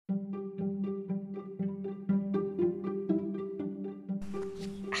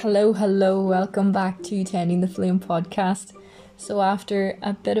Hello, welcome back to Tending the Flame podcast. So after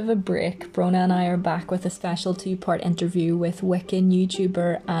a bit of a break, Brona and I are back with a special two-part interview with Wiccan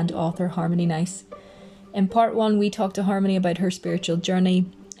YouTuber and author Harmony Nice. In part one, we talk to Harmony about her spiritual journey,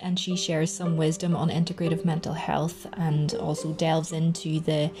 and she shares some wisdom on integrative mental health and also delves into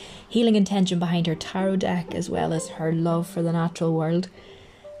the healing intention behind her tarot deck, as well as her love for the natural world.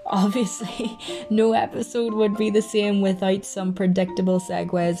 Obviously, no episode would be the same without some predictable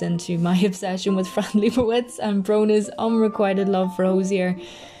segues into my obsession with Fran Lebowitz and Brona's unrequited love for Hosier.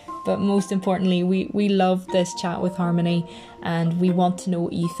 But most importantly, we love this chat with Harmony, and we want to know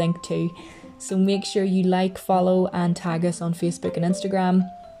what you think too. So make sure you like, follow and tag us on Facebook and Instagram.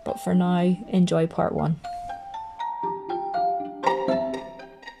 But for now, enjoy part one.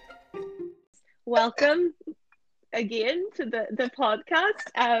 Welcome again to the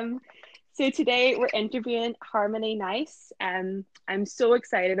podcast. So today we're interviewing Harmony Nice. I'm so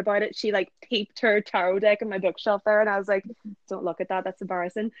excited about it. She peeped her tarot deck on my bookshelf there, and I was like, don't look at that, that's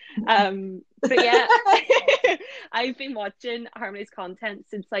embarrassing. But yeah, I've been watching Harmony's content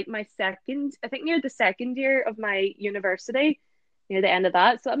since near the second year of my university, near the end of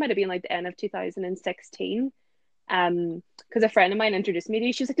that. So that might have been the end of 2016. Because a friend of mine introduced me to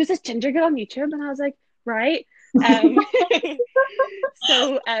you. She was like, there's this ginger girl on YouTube, and I was like, right.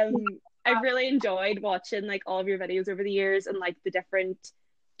 So I've really enjoyed watching all of your videos over the years, and the different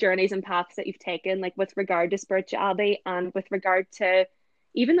journeys and paths that you've taken, with regard to spirituality and with regard to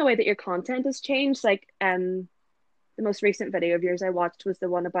even the way that your content has changed. The most recent video of yours I watched was the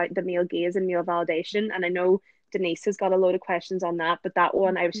one about the male gaze and male validation, and I know Denise has got a load of questions on that, but that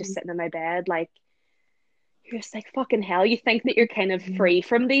one I was just sitting in my bed you're just fucking hell, you think that you're kind of free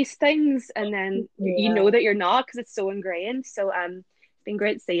from these things, and then you know that you're not, because it's so ingrained. So it's been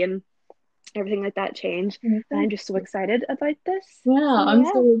great seeing everything like that change, and I'm just so excited about this. I'm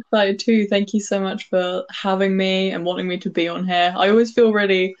so excited too. Thank you so much for having me and wanting me to be on here. I always feel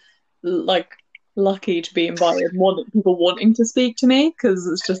really lucky to be invited, people wanting to speak to me, because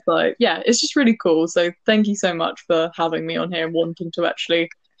it's just it's just really cool. So thank you so much for having me on here and wanting to actually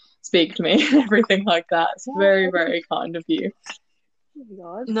speak to me and everything like that. It's very, very kind of you.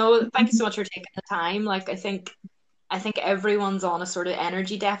 Oh no, thank you so much for taking the time. I think everyone's on a sort of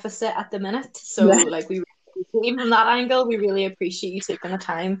energy deficit at the minute, so we even from that angle, we really appreciate you taking the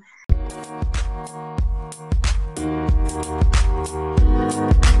time.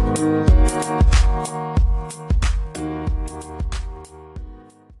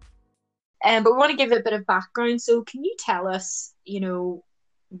 But we want to give it a bit of background. So can you tell us,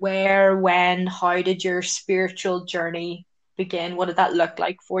 where, when, how did your spiritual journey begin? What did that look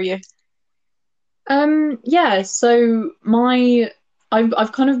like for you? So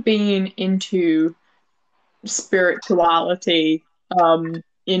I've kind of been into spirituality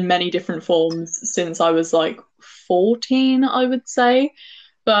in many different forms since I was 14, I would say.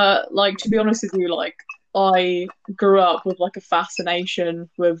 But to be honest with you, I grew up with a fascination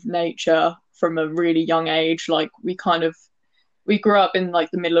with nature from a really young age. We grew up in the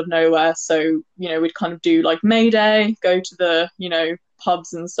middle of nowhere, so we'd kind of do May Day, go to the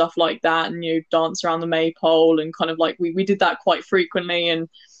pubs and stuff like that, and dance around the maypole, and kind of we did that quite frequently. And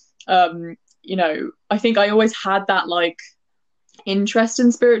I think I always had that interest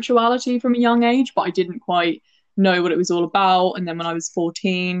in spirituality from a young age, but I didn't quite know what it was all about. And then when I was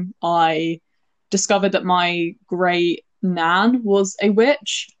 14, I discovered that my great nan was a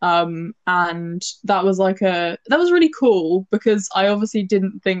witch, and that was that was really cool, because I obviously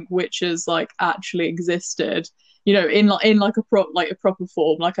didn't think witches actually existed, in a proper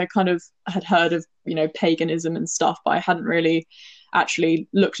form. I kind of had heard of paganism and stuff, but I hadn't really actually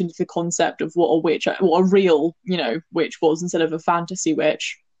looked into the concept of what a real witch was, instead of a fantasy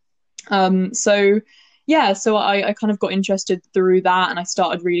witch. So I kind of got interested through that, and I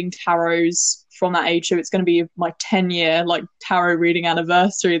started reading tarots from that age. So it's going to be my 10-year tarot reading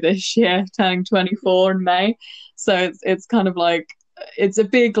anniversary this year, turning 24 in May. So it's kind of it's a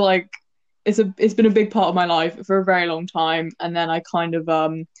big it's been a big part of my life for a very long time. And then I kind of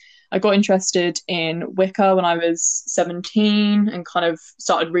I got interested in Wicca when I was 17, and kind of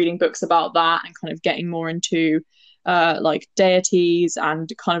started reading books about that, and kind of getting more into deities,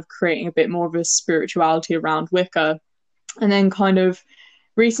 and kind of creating a bit more of a spirituality around Wicca. And then kind of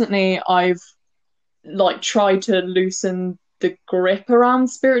recently I've tried to loosen the grip around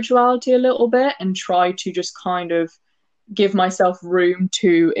spirituality a little bit, and try to just kind of give myself room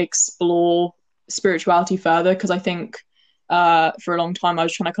to explore spirituality further, because I think for a long time I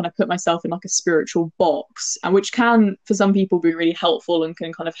was trying to kind of put myself in a spiritual box, and which can for some people be really helpful and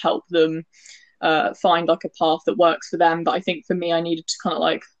can kind of help them find like a path that works for them. But I think for me, I needed to kind of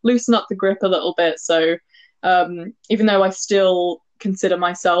like loosen up the grip a little bit. So even though I still consider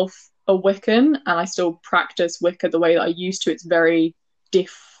myself a Wiccan and I still practice Wicca the way that I used to, it's very the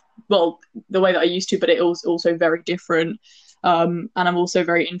way that I used to, but it was also very different. And I'm also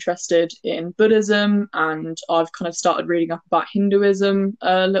very interested in Buddhism, and I've kind of started reading up about Hinduism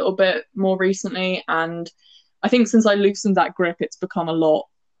a little bit more recently. And I think since I loosened that grip, it's become a lot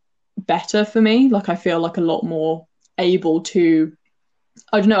better for me. Like I feel like a lot more able to,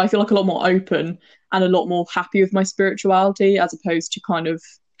 I don't know, I feel like a lot more open and a lot more happy with my spirituality, as opposed to kind of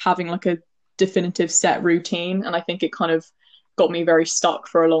having like a definitive set routine. And I think it kind of got me very stuck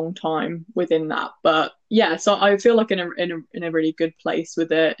for a long time within that. But yeah, so I feel like in a really good place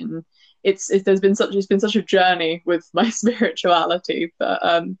with it. And it's been such a journey with my spirituality. But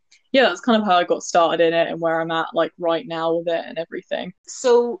yeah, that's kind of how I got started in it and where I'm at like right now with it and everything.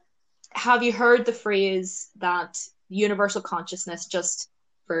 So have you heard the phrase that universal consciousness, just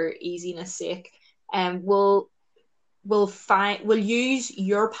for easiness sake, will use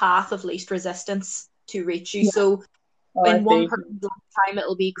your path of least resistance to reach you? Yeah. So in one person's lifetime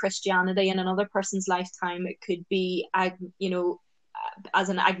it'll be Christianity, in another person's lifetime it could be as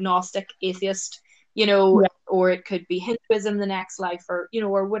an agnostic atheist, or it could be Hinduism the next life, or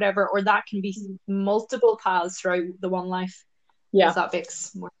or whatever, or that can be multiple paths throughout the one life. Yeah, if that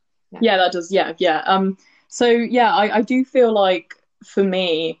makes more. Yeah, that does. Yeah. So yeah, I do feel like for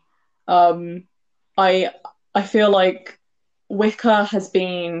me, I feel like Wicca has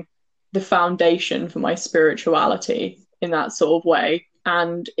been the foundation for my spirituality in that sort of way,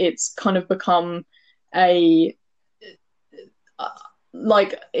 and it's kind of become it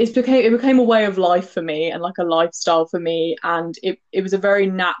became a way of life for me and like a lifestyle for me, and it was a very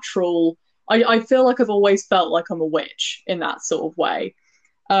natural. I feel like I've always felt like I'm a witch in that sort of way.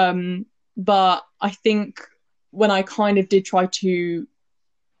 But I think when I kind of did try to,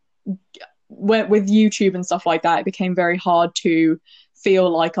 with YouTube and stuff like that, it became very hard to feel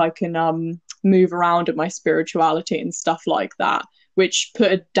like I can move around in my spirituality and stuff like that, which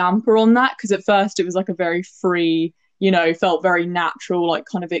put a damper on that, because at first it was like a very free, felt very natural, like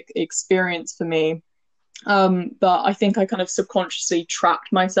kind of experience for me. But I think I kind of subconsciously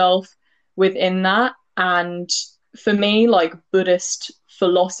trapped myself within that. And for me, like Buddhist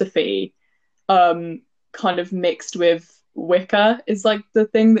philosophy kind of mixed with Wicca is like the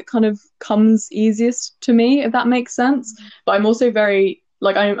thing that kind of comes easiest to me, if that makes sense. But I'm also very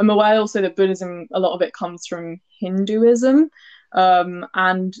like I'm aware also that Buddhism, a lot of it comes from Hinduism,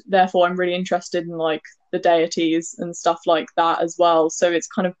 and therefore I'm really interested in like the deities and stuff like that as well. So it's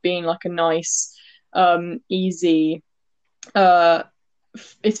kind of been like a nice easy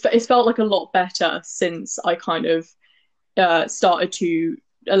it's felt like a lot better since I kind of started to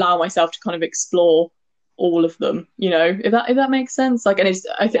allow myself to kind of explore all of them, if that makes sense. Like, and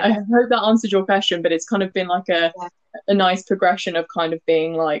I hope that answered your question, but it's kind of been like a nice progression of kind of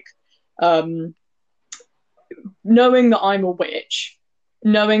being like knowing that I'm a witch,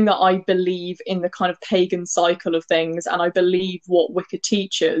 knowing that I believe in the kind of pagan cycle of things, and I believe what Wicca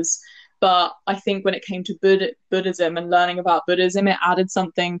teaches. But I think when it came to Buddhism and learning about Buddhism, it added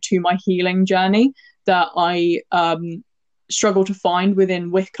something to my healing journey that I struggle to find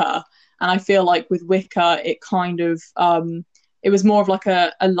within Wicca. And I feel like with Wicca, it kind of it was more of like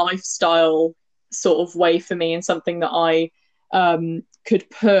a lifestyle sort of way for me, and something that I could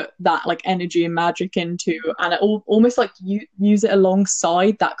put that like energy and magic into, and it almost like use it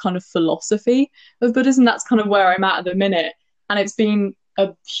alongside that kind of philosophy of Buddhism. That's kind of where I'm at the minute, and it's been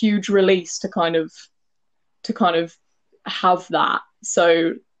a huge release to kind of have that.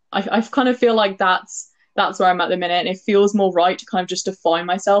 So I kind of feel like that's where I'm at the minute, and it feels more right to kind of just define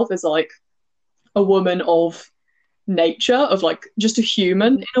myself as like a woman of nature, of like just a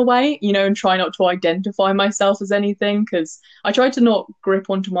human in a way, and try not to identify myself as anything, because I try to not grip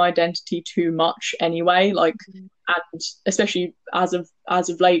onto my identity too much anyway, like and especially as of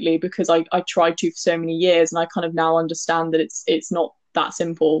lately, because I tried to for so many years, and I kind of now understand that it's not that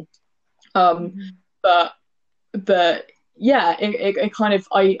simple. But yeah, it kind of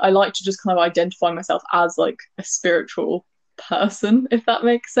I like to just kind of identify myself as like a spiritual person, if that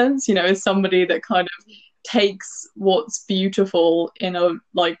makes sense, as somebody that kind of takes what's beautiful in a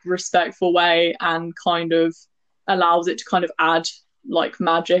like respectful way and kind of allows it to kind of add like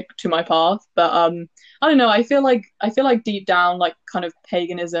magic to my path. But I don't know, I feel like deep down, like kind of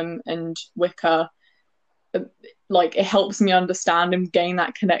paganism and Wicca, like it helps me understand and gain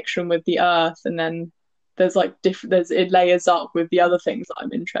that connection with the earth, and then there's like it layers up with the other things that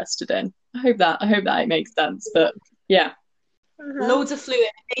I'm interested in. I hope that it makes sense. But yeah. loads of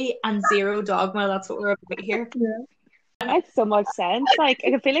fluidity and zero dogma. That's what we're about here. Yeah. That makes so much sense. Like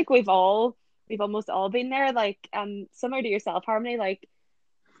I feel like we've almost all been there. Like similar to yourself, Harmony. Like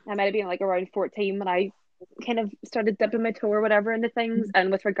I might have been like around 14 when I kind of started dipping my toe or whatever into things.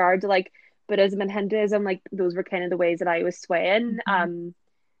 And with regard to like Buddhism and Hinduism, like those were kind of the ways that I was swaying.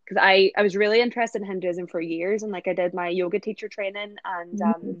 Because I was really interested in Hinduism for years, and like I did my yoga teacher training, and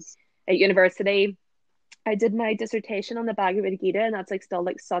at university I did my dissertation on the Bhagavad Gita, and that's like still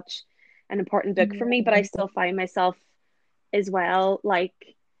like such an important book for me. But I still find myself as well, like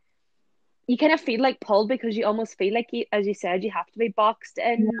you kind of feel like pulled because you almost feel like you, as you said, you have to be boxed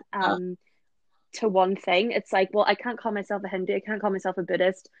in to one thing. It's like, well, I can't call myself a Hindu, I can't call myself a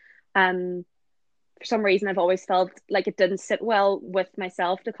Buddhist. For some reason I've always felt like it didn't sit well with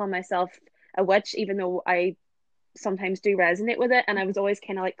myself to call myself a witch, even though I sometimes do resonate with it, and I was always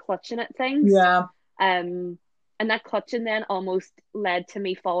kind of like clutching at things. Yeah. And that clutching then almost led to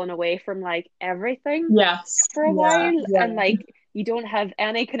me falling away from like everything Yes. for a while. Yeah. And like you don't have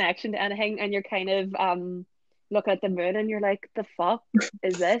any connection to anything, and you're kind of looking at the moon and you're like, the fuck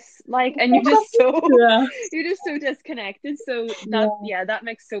is this? Like, and you're just so you're just so disconnected. So that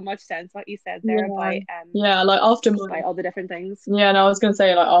makes so much sense what you said there about like after by all the different things. Yeah, and I was gonna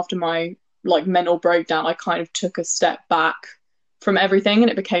say, like, after my like mental breakdown, I kind of took a step back from everything, and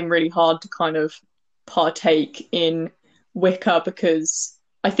it became really hard to kind of partake in Wicca, because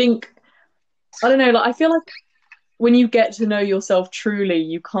I think, I don't know, like I feel like when you get to know yourself truly,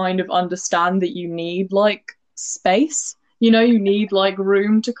 you kind of understand that you need like space, you need like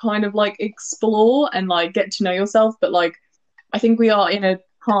room to kind of like explore and like get to know yourself. But like I think we are in a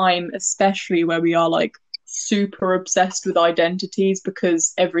time especially where we are like super obsessed with identities,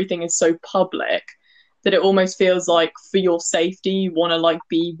 because everything is so public, that it almost feels like for your safety you want to like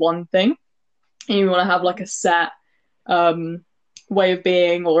be one thing, and you want to have like a set way of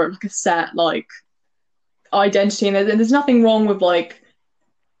being, or like a set like identity. And there's nothing wrong with like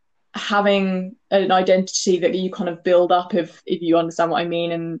having an identity that you kind of build up, if you understand what I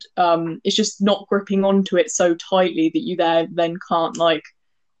mean. And it's just not gripping onto it so tightly that you then can't like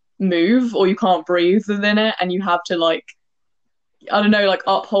move, or you can't breathe within it, and you have to like, I don't know, like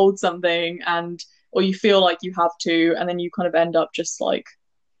uphold something, or you feel like you have to, and then you kind of end up just like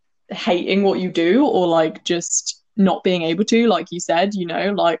hating what you do, or like just not being able to, like you said,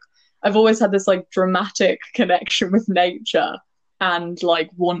 like I've always had this like dramatic connection with nature, and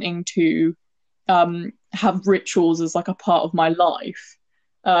like wanting to have rituals as like a part of my life.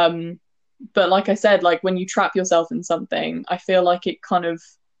 But like I said, like when you trap yourself in something, I feel like it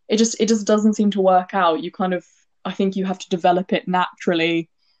just doesn't seem to work out. I think you have to develop it naturally,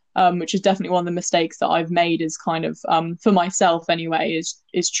 which is definitely one of the mistakes that I've made, is kind of for myself anyway,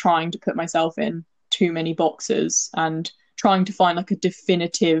 is trying to put myself in too many boxes, and trying to find like a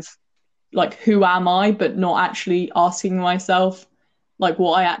definitive like who am I, but not actually asking myself like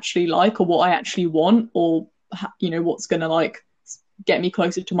what I actually like, or what I actually want, or what's gonna like get me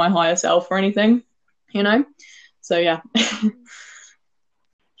closer to my higher self or anything, so yeah. I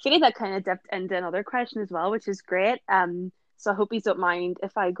feel like that kind of dipped into another question as well, which is great. So I hope you don't mind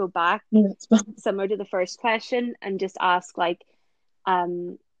if I go back similar to the first question and just ask like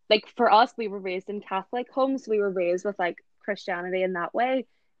for us, we were raised in Catholic homes. We were raised with like Christianity in that way.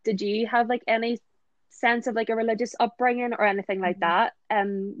 Did you have like any sense of like a religious upbringing or anything like that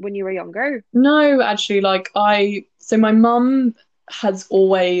when you were younger? No, actually, so my mum has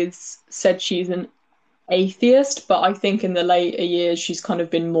always said she's an atheist, but I think in the later years she's kind of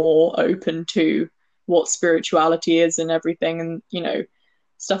been more open to what spirituality is and everything, and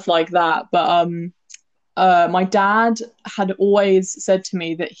stuff like that. But my dad had always said to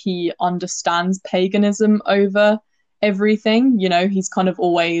me that he understands paganism over everything. He's kind of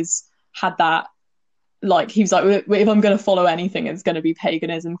always had that, like he was like, if I'm going to follow anything, it's going to be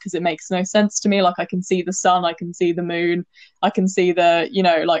paganism, because it makes no sense to me. Like I can see the sun, I can see the moon, I can see the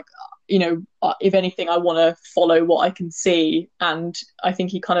if anything, I want to follow what I can see. And I think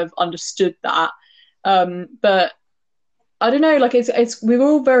he kind of understood that. But I don't know, like we were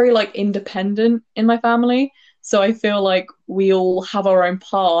all very like independent in my family, so I feel like we all have our own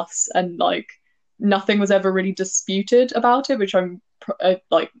paths, and like nothing was ever really disputed about it, which I'm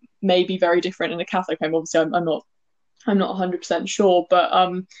like maybe very different in a Catholic home. Obviously, I'm not 100% sure,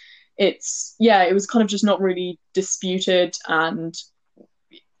 but it was kind of just not really disputed. And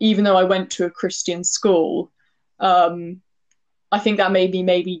even though I went to a Christian school, I think that made me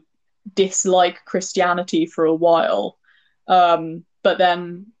maybe dislike Christianity for a while. But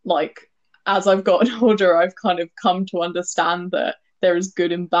then, like, as I've gotten older, I've kind of come to understand that there is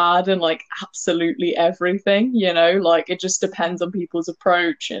good and bad and like absolutely everything, you know, like it just depends on people's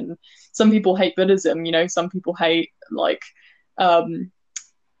approach. And some people hate Buddhism, you know, some people hate like um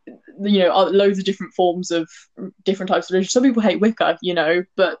loads of different forms of different types of religion. Some people hate Wicca, you know,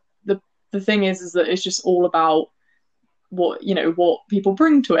 but the thing is that it's just all about what people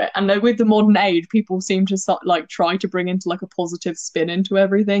bring to it. And with the modern age, people seem to like try to bring into like a positive spin into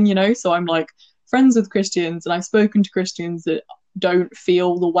everything, you know. So I'm like friends with Christians, and I've spoken to Christians that don't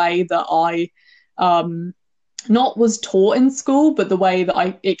feel the way that I not was taught in school, but the way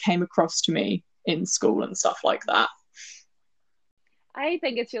that it came across to me in school and stuff like that. I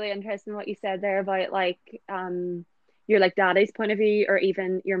think it's really interesting what you said there about like your like daddy's point of view, or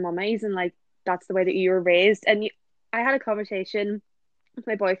even your mummy's, and like that's the way that you were raised. And I had a conversation with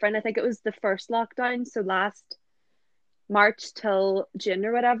my boyfriend. I think it was the first lockdown, so last March till June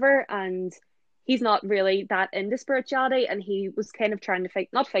or whatever, and he's not really that into spirituality, and he was kind of trying to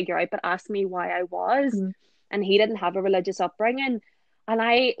not figure out, but ask me why I was. And he didn't have a religious upbringing, and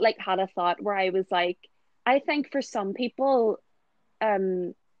I like had a thought where I was like, I think for some people,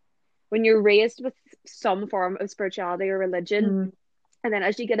 when you're raised with some form of spirituality or religion, and then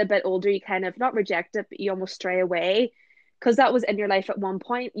as you get a bit older, you kind of not reject it, but you almost stray away because that was in your life at one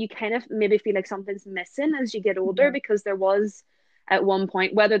point. You kind of maybe feel like something's missing as you get older, because there was at one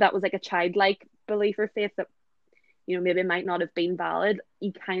point, whether that was like a childlike belief or faith that, you know, maybe might not have been valid,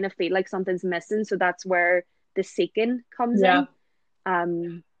 you kind of feel like something's missing. So that's where the seeking comes in.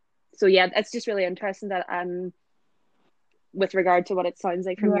 So yeah, it's just really interesting that with regard to what it sounds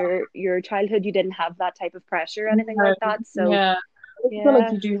like from your childhood, you didn't have that type of pressure or anything like that. So I feel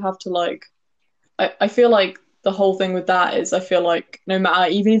like you do have to like I feel like the whole thing with that is, I feel like no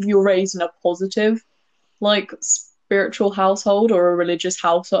matter, even if you're raised in a positive like spiritual household or a religious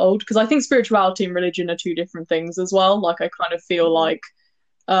household, because I think spirituality and religion are two different things as well. Like I kind of feel like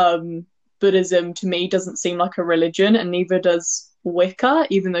Buddhism to me doesn't seem like a religion, and neither does Wicca,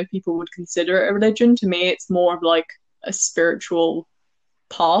 even though people would consider it a religion. To me it's more of like a spiritual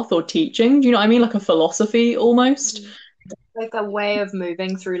path or teaching. Do you know what I mean? Like a philosophy almost. Like a way of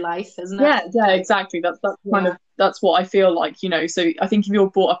moving through life, isn't it? Yeah, exactly. That's kind of, that's what I feel like, you know. So I think if you're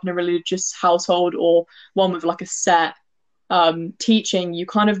brought up in a religious household or one with like a set teaching, you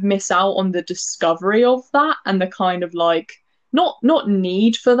kind of miss out on the discovery of that, and the kind of like not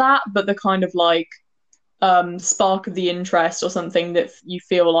need for that, but the kind of like spark of the interest or something that you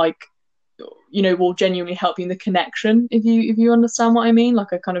feel like, you know, will genuinely help you in the connection, if you understand what I mean.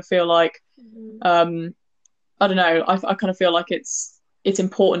 Like I kind of feel like I don't know, I kind of feel like it's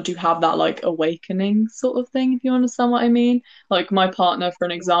important to have that like awakening sort of thing, if you understand what I mean. Like my partner, for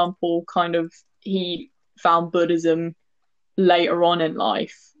an example, kind of, he found Buddhism later on in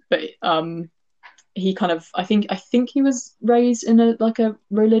life, but he kind of, I think he was raised in a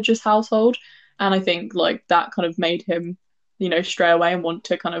religious household, and I think like that kind of made him, you know, stray away and want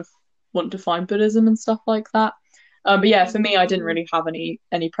to find Buddhism and stuff like that. But yeah, for me, I didn't really have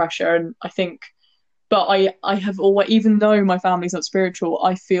any pressure, and I think, but I have always, even though my family's not spiritual,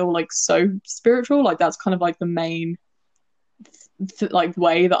 I feel like so spiritual. Like that's kind of like the main like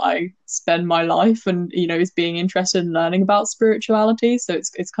way that I spend my life, and you know, is being interested in learning about spirituality. So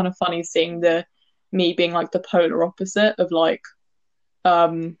it's kind of funny seeing me being like the polar opposite of like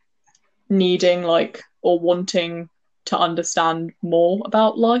needing like or wanting to understand more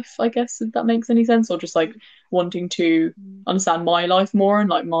about life, I guess, if that makes any sense, or just like wanting to understand my life more and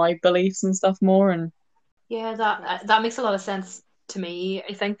like my beliefs and stuff more. And yeah, that makes a lot of sense to me,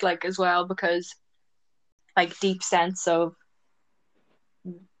 I think, like as well, because like deep sense of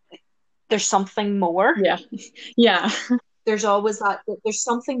there's something more. Yeah There's always that, there's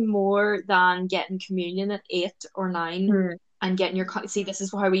something more than getting communion at 8 or 9 and getting your, see, this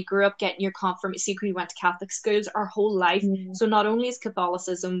is how we grew up, getting your confirmation. See, we went to Catholic schools our whole life. So not only is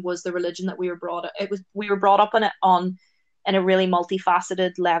Catholicism was the religion that we were brought up, we were brought up in it in a really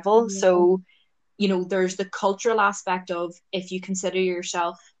multifaceted level. So, you know, there's the cultural aspect of, if you consider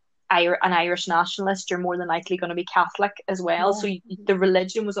yourself an Irish nationalist, you're more than likely going to be Catholic as well. So the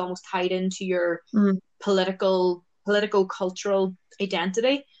religion was almost tied into your political cultural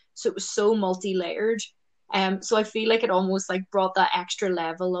identity. So it was so multi-layered. So I feel like it almost like brought that extra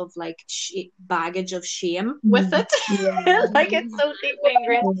level of like baggage of shame with it. Like it's so deeply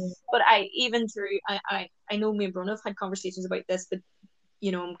ingrained. But I know me and Bruno have had conversations about this, but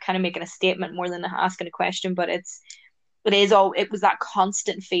you know, I'm kind of making a statement more than asking a question. But it was that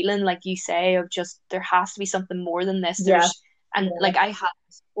constant feeling, like you say, of just there has to be something more than this. Like I had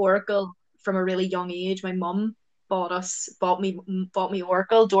this oracle from a really young age. My mum bought me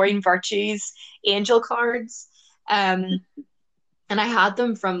Oracle, Doreen Virtue's angel cards. And And I had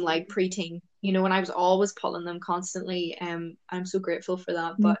them from like preteen, you know, and I was always pulling them constantly. I'm so grateful for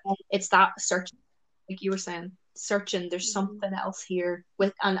that. But it's that searching, like you were saying, searching. There's something else here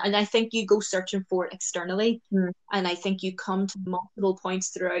with, and I think you go searching for it externally, and I think you come to multiple points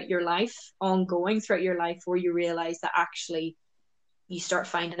throughout your life, ongoing throughout your life, where you realize that actually you start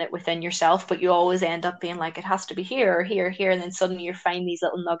finding it within yourself, but you always end up being like, it has to be here or here, here, and then suddenly you find these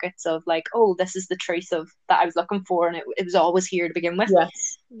little nuggets of like, oh, this is the truth of that I was looking for, and it was always here to begin with.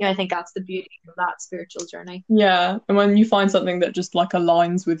 Yes. You know, I think that's the beauty of that spiritual journey. Yeah, and when you find something that just like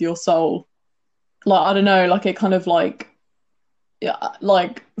aligns with your soul, like I don't know, like it kind of like, yeah,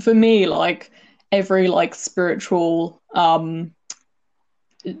 like for me, like every like spiritual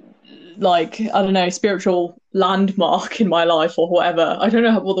like I don't know, spiritual landmark in my life or whatever. I don't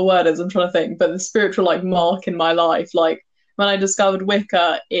know what the word is, I'm trying to think, but the spiritual like mark in my life, like when I discovered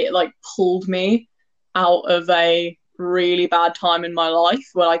Wicca, it like pulled me out of a really bad time in my life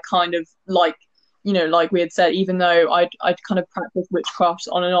where I kind of like, you know, like we had said, even though I'd kind of practiced witchcraft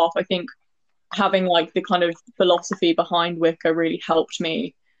on and off, I think having like the kind of philosophy behind Wicca really helped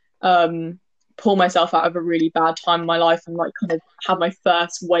me pull myself out of a really bad time in my life and like kind of have my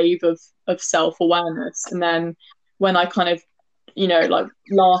first wave of self-awareness. And then when I kind of, you know, like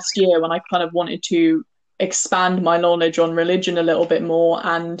last year when I kind of wanted to expand my knowledge on religion a little bit more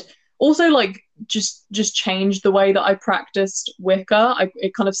and also like just change the way that I practiced Wicca.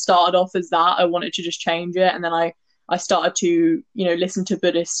 It kind of started off as that. I wanted to just change it, and then I started to, you know, listen to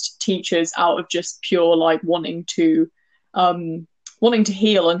Buddhist teachers out of just pure like wanting to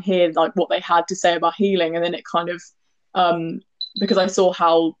heal and hear like what they had to say about healing. And then it kind of because I saw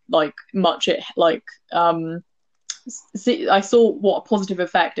how like much it like I saw what a positive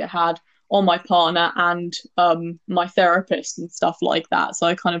effect it had on my partner and my therapist and stuff like that. So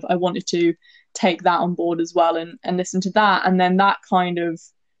I wanted to take that on board as well and listen to that. And then that kind of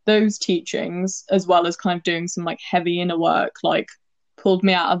those teachings, as well as kind of doing some like heavy inner work, like pulled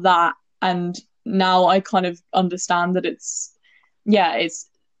me out of that. And now I kind of understand that it's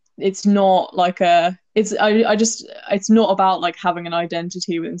not like it's not about like having an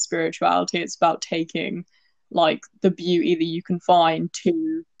identity within spirituality. It's about taking like the beauty that you can find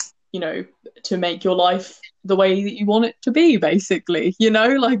to, you know, to make your life the way that you want it to be, basically, you know,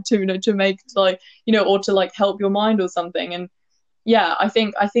 like to, you know, to make like, you know, or to like help your mind or something. And yeah, I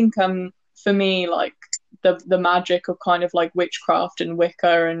think for me, like the magic of kind of like witchcraft and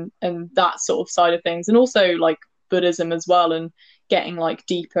Wicca and that sort of side of things, and also like Buddhism as well, and getting like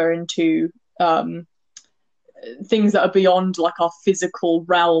deeper into things that are beyond like our physical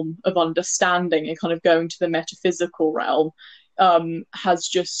realm of understanding and kind of going to the metaphysical realm has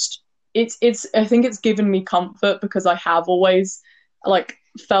just it's I think it's given me comfort, because I have always like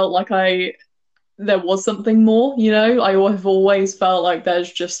felt like there was something more, you know. I have always felt like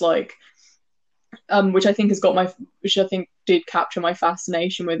there's just like which I think did capture my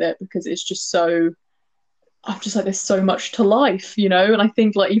fascination with it, because it's just so, I'm just like, there's so much to life, you know. And I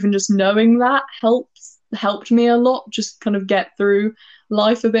think like even just knowing that helped me a lot, just kind of get through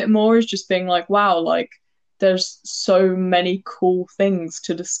life a bit more, is just being like, wow, like there's so many cool things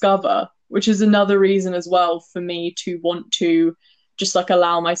to discover, which is another reason as well for me to want to just like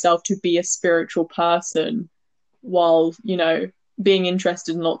allow myself to be a spiritual person while, you know, being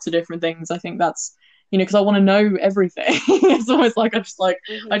interested in lots of different things. I think that's, you know, because I want to know everything. It's almost like I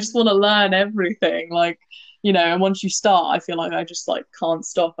just want to learn everything, like, you know. And once you start, I feel like I just like can't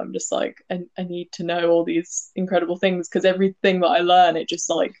stop. I'm just like, I need to know all these incredible things, because everything that I learn, it just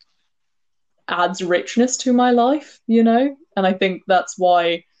like adds richness to my life, you know. And I think that's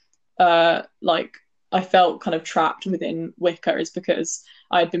why like I felt kind of trapped within Wicca, is because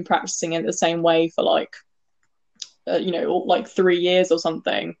I had been practicing it the same way for like you know, like 3 years or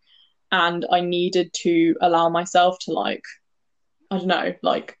something, and I needed to allow myself to like, I don't know,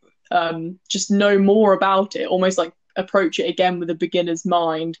 like just know more about it, almost like approach it again with a beginner's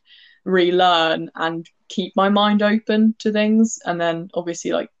mind, relearn and keep my mind open to things, and then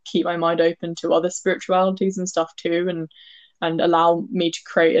obviously like keep my mind open to other spiritualities and stuff too, and allow me to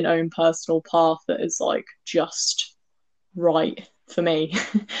create an own personal path that is like just right for me.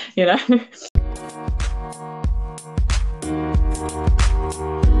 You know.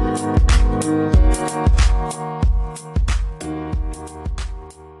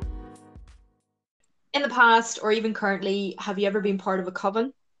 In the past, or even currently, have you ever been part of a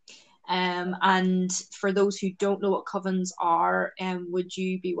coven? And for those who don't know what covens are, would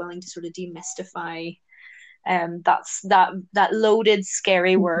you be willing to sort of demystify that loaded,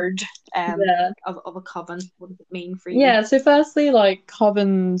 scary word of a coven? What does it mean for you? Yeah, so firstly, like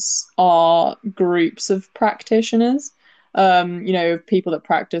covens are groups of practitioners. People that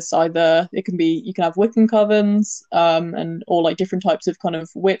practice either, you can have Wiccan covens, and or like different types of kind of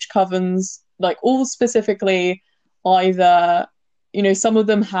witch covens, like all specifically either, some of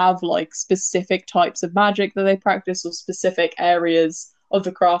them have like specific types of magic that they practice or specific areas of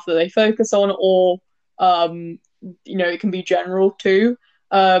the craft that they focus on, or it can be general too.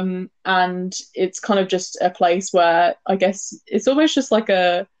 And it's kind of just a place where I guess it's almost just like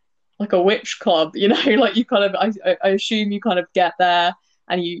a witch club, like you kind of, I assume you kind of get there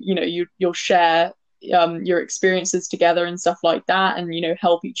and you'll share your experiences together and stuff like that, and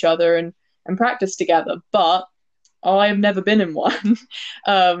help each other and practice together. But I have never been in one.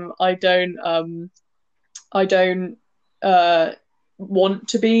 I don't want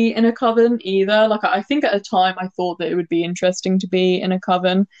to be in a coven either. Like, I think at a time I thought that it would be interesting to be in a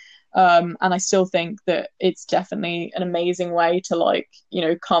coven. And I still think that it's definitely an amazing way to, like,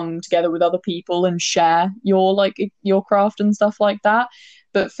 come together with other people and share your craft and stuff like that.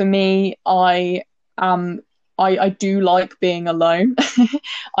 But for me, I do like being alone.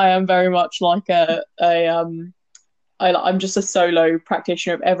 I am very much like I'm just a solo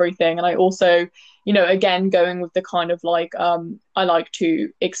practitioner of everything. And I also, again, going with the kind of like, I like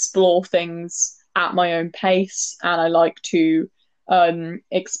to explore things at my own pace, and I like to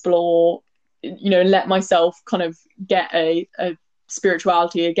explore, let myself kind of get a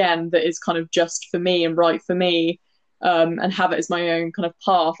spirituality again that is kind of just for me and right for me, and have it as my own kind of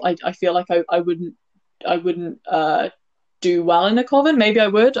path. I feel like I wouldn't do well in a coven. Maybe I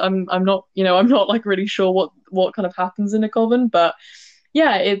would. I'm not, I'm not like really sure what kind of happens in a coven, but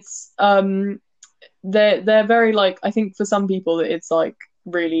yeah, it's they're very, like, I think for some people it's like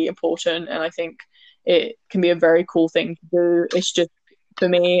really important, and I think it can be a very cool thing to do. It's just, for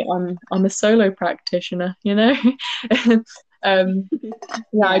me, I'm a solo practitioner,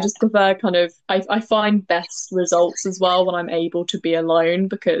 I just prefer kind of, I find best results as well when I'm able to be alone,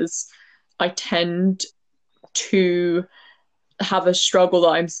 because I tend to have a struggle that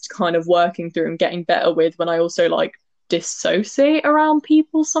I'm kind of working through and getting better with when I also like dissociate around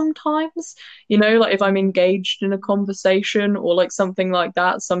people sometimes. Like if I'm engaged in a conversation or like something like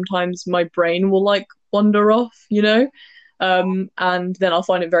that, sometimes my brain will like wander off, and then I'll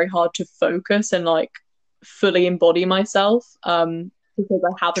find it very hard to focus and like fully embody myself, because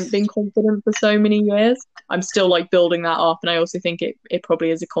I haven't been confident for so many years. I'm still like building that up, and I also think it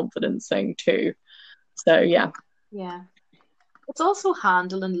probably is a confidence thing too. So yeah. It's also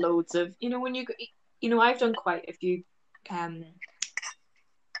handling loads of, when I've done quite a few, I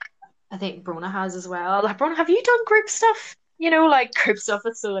think Brona has as well. Like, Brona, have you done group stuff? Like group stuff,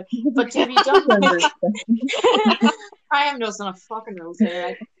 it's so like, but have you done I am just on a fucking roll here,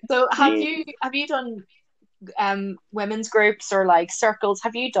 right? So have you done women's groups or like circles?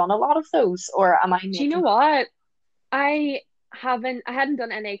 Have you done a lot of those, or am I Do you know what? I hadn't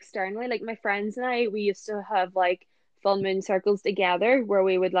done any externally. Like my friends and I, we used to have like full moon circles together where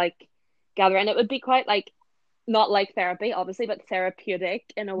we would like gather, and it would be quite like, not like therapy obviously, but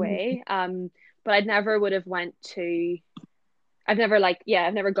therapeutic in a way. But I've never gone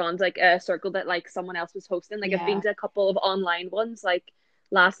to like a circle that like someone else was hosting. Like I've been to a couple of online ones, like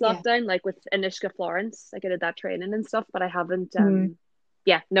last lockdown, like with Anishka Florence. Like I did that training and stuff, but I haven't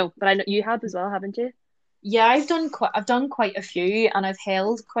but I know you have as well, haven't you? Yeah, I've done quite a few, and I've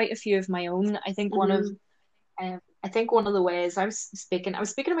held quite a few of my own. I think one of the ways I was speaking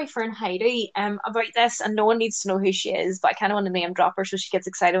to my friend Heidi about this, and no one needs to know who she is, but I kind of want to name drop her so she gets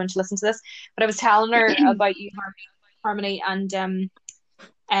excited when she listens to this. But I was telling her about you, Harmony, and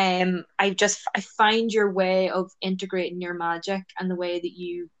I find your way of integrating your magic and the way that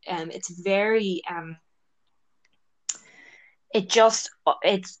you it's very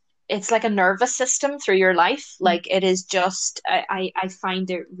it's like a nervous system through your life. Like it is just, I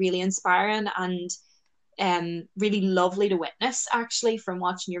find it really inspiring and really lovely to witness, actually, from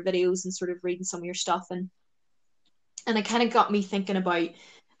watching your videos and sort of reading some of your stuff, and it kind of got me thinking about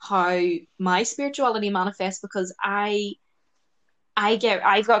how my spirituality manifests, because I think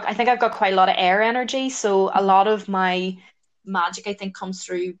I've got quite a lot of air energy, so a lot of my magic, I think, comes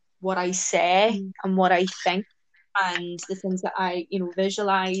through what I say and what I think, and the things that I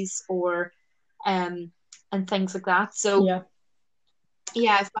visualize or and things like that. So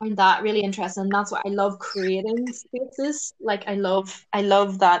yeah, I find that really interesting. And that's what I love, creating spaces. Like I love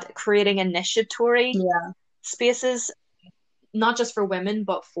that, creating initiatory spaces, not just for women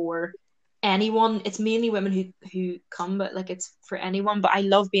but for anyone. It's mainly women who come, but like it's for anyone. But I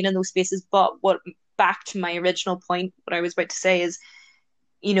love being in those spaces. But back to my original point, what I was about to say is,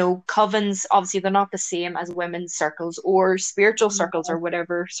 covens, obviously they're not the same as women's circles or spiritual circles or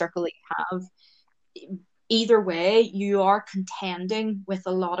whatever circle that you have. either way, you are contending with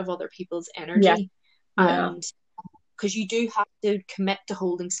a lot of other people's energy. And because you do have to commit to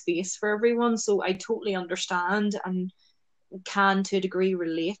holding space for everyone. So I totally understand and can to a degree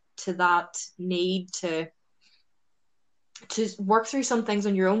relate to that need to work through some things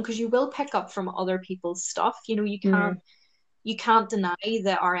on your own, because you will pick up from other people's stuff. You know, you can't deny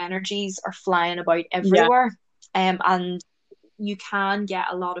that our energies are flying about everywhere. And you can get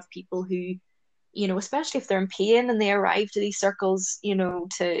a lot of people who, you know, especially if they're in pain and they arrive to these circles, you know,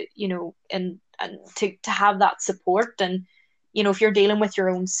 to, you know, and to have that support. And, you know, if you're dealing with your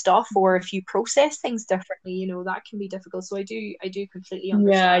own stuff or if you process things differently, you know, that can be difficult. So I do completely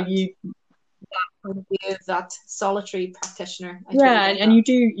understand. That solitary practitioner. And you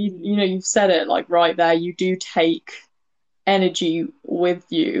do, you know, you've said it like right there, you do take energy with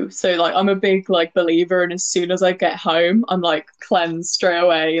you. So like I'm a big like believer, and as soon as I get home I'm like cleansed straight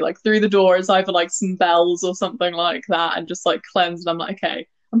away. Like through the door it's either like some bells or something like that, and just like cleansed, and I'm like, okay,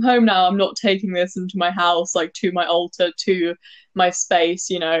 I'm home now. I'm not taking this into my house, like to my altar, to my space,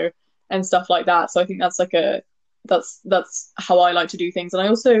 you know, and stuff like that. So I think that's like that's how I like to do things. And I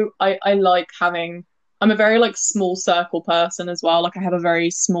also I like having, I'm a very like small circle person as well. Like I have a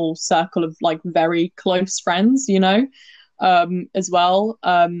very small circle of like very close friends, you know, as well.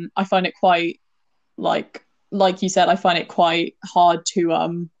 I find it quite like you said, I find it quite hard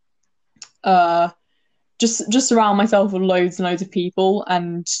to just surround myself with loads and loads of people.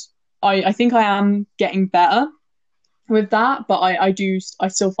 And I think I am getting better with that, but I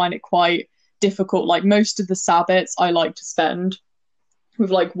still find it quite difficult. Like most of the Sabbats I like to spend with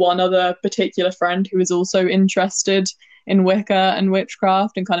like one other particular friend who is also interested in Wicca and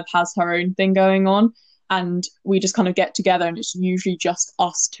witchcraft and kind of has her own thing going on, and we just kind of get together, and it's usually just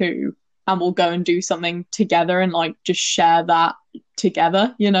us two, and we'll go and do something together and like just share that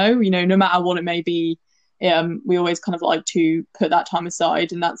together, you know, no matter what it may be. We always kind of like to put that time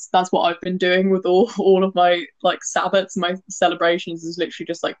aside, and that's what I've been doing with all of my like Sabbats, my celebrations, is literally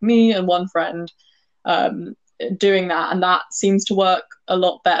just like me and one friend doing that, and that seems to work a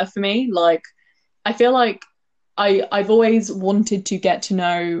lot better for me. Like I feel like I've always wanted to get to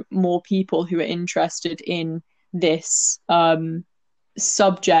know more people who are interested in this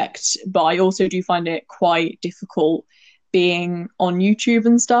subject, but I also do find it quite difficult being on YouTube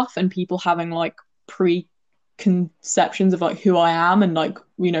and stuff, and people having like preconceptions of like who I am and like,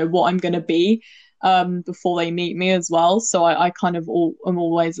 you know, what I'm going to be before they meet me as well. So I kind of am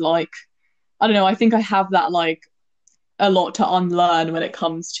always like, I don't know, I think I have that like a lot to unlearn when it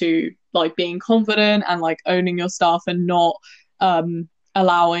comes to like being confident and like owning your stuff, and not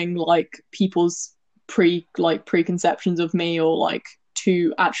allowing like people's preconceptions of me or like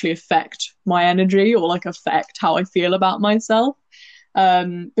to actually affect my energy or like affect how I feel about myself.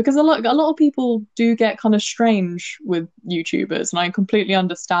 Because a lot of people do get kind of strange with YouTubers, and I completely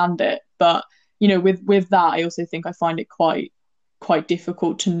understand it. But you know, with that, I also think I find it quite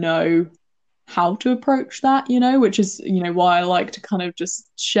difficult to know how to approach that, you know, which is, you know, why I like to kind of just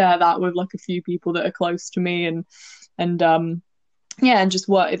share that with like a few people that are close to me, and just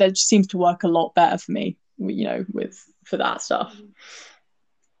work. That just seems to work a lot better for me, you know, for that stuff.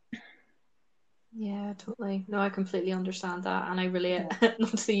 Yeah, totally. No, I completely understand that, and I relate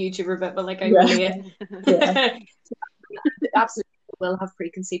not to the YouTuber bit, but like I relate. Absolutely will have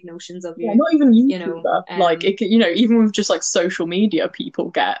preconceived notions of you. Yeah, not even YouTuber. You know, like it, you know, even with just like social media,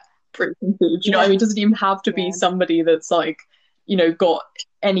 people get preconceived. You know, I mean, it doesn't even have to be somebody that's like, you know, got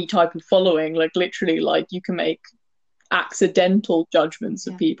any type of following. Like literally, like you can make accidental judgments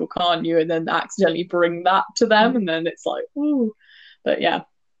of people, can't you? And then accidentally bring that to them, and then it's like, ooh. But yeah.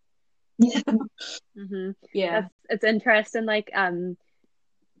 Yeah, it's interesting, like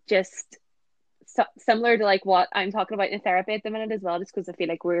just similar to like what I'm talking about in therapy at the minute as well, just because I feel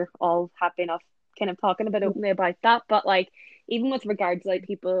like we're all happy enough kind of talking a bit openly about that. But like even with regards to like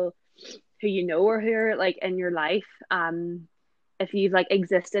people who you know or who are like in your life, if you've like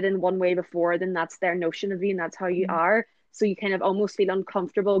existed in one way before, then that's their notion of you and that's how you are. So you kind of almost feel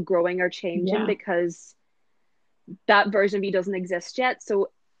uncomfortable growing or changing because that version of you doesn't exist yet.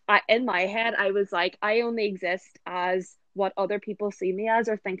 So in my head, I was like, I only exist as what other people see me as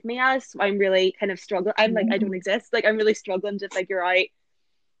or think me as. So I'm really kind of struggling. I'm like, I don't exist. Like, I'm really struggling to figure out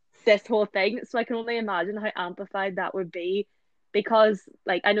this whole thing. So I can only imagine how amplified that would be, because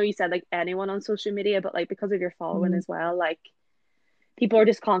like, I know you said like anyone on social media, but like because of your following as well, like people are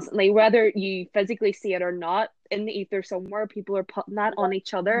just constantly, whether you physically see it or not, in the ether somewhere, people are putting that on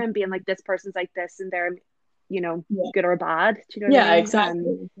each other and being like, this person's like this and they're, you know, good or bad. Do you know what I mean?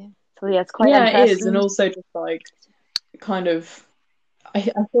 Exactly. So yeah, it's quite interesting. It is. And also just like kind of, I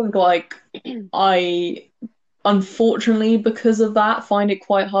think like I unfortunately because of that find it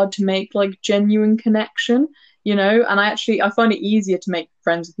quite hard to make like genuine connection, and I find it easier to make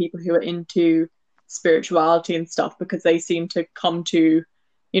friends with people who are into spirituality and stuff because they seem to come to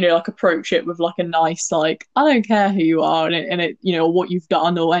like approach it with like a nice like I don't care who you are and it what you've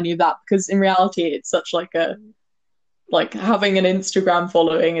done or any of that, because in reality it's such like a like having an Instagram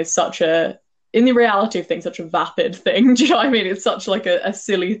following is such a in the reality of things such a vapid thing. Do you know what I mean? It's such like a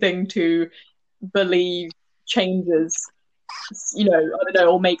silly thing to believe changes, I don't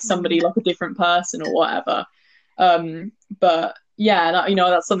know, or make somebody like a different person or whatever. But yeah,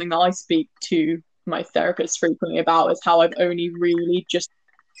 that's something that I speak to my therapist frequently about, is how I've only really just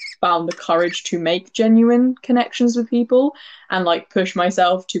found the courage to make genuine connections with people and like push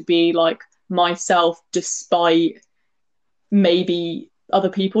myself to be like myself despite maybe other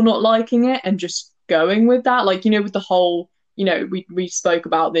people not liking it, and just going with that, like with the whole we spoke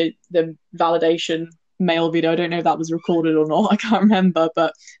about the validation male video. I don't know if that was recorded or not, I can't remember,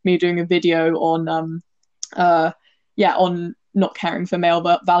 but me doing a video on on not caring for male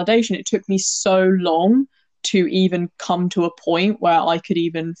validation. It took me so long to even come to a point where I could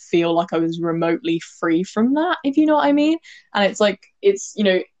even feel like I was remotely free from that, if you know what I mean. And it's like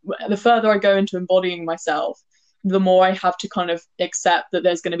the further I go into embodying myself, the more I have to kind of accept that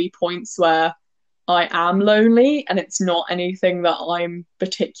there's going to be points where I am lonely and it's not anything that I'm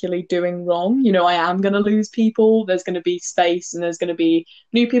particularly doing wrong. I am going to lose people. There's going to be space and there's going to be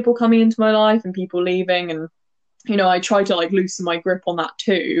new people coming into my life and people leaving. And, I try to like loosen my grip on that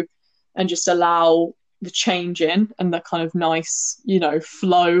too and just allow the change in and the kind of nice,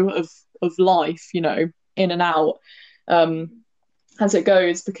 flow of life, in and out as it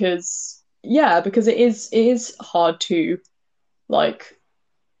goes, because it is hard to like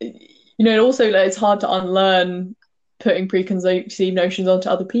also it's hard to unlearn putting preconceived notions onto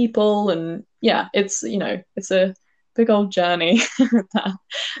other people, and it's it's a big old journey.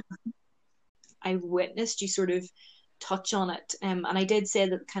 I witnessed you sort of touch on it, and I did say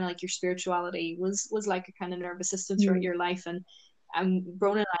that kind of like your spirituality was like a kind of nervous system throughout your life, and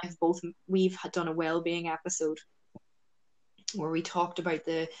Bronagh and I have we've done a well-being episode where we talked about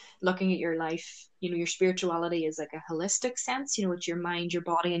looking at your life, your spirituality is like a holistic sense, it's your mind, your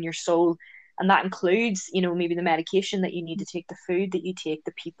body, and your soul. And that includes, maybe the medication that you need to take, the food that you take,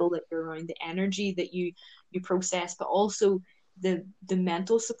 the people that you're around, the energy that you process, but also the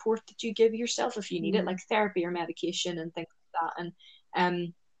mental support that you give yourself if you need it, like therapy or medication and things like that.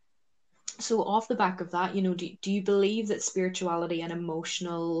 And so off the back of that, do you believe that spirituality and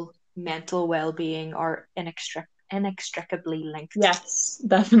emotional, mental well-being are inextricably linked? Yes,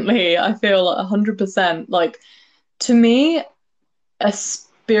 definitely. I feel 100%. Like, to me, a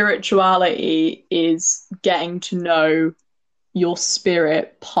spirituality is getting to know your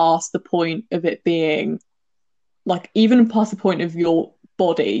spirit past the point of it being like, even past the point of your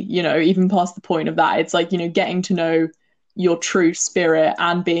body, even past the point of that. It's like, getting to know your true spirit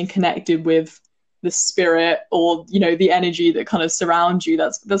and being connected with the spirit, or the energy that kind of surrounds you.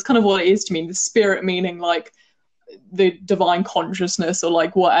 That's kind of what it is to me. The spirit meaning like the divine consciousness, or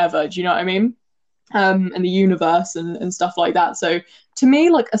like whatever, do you know what I mean? And the universe and stuff like that. So to me,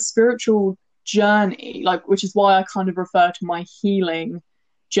 like a spiritual journey, like, which is why I kind of refer to my healing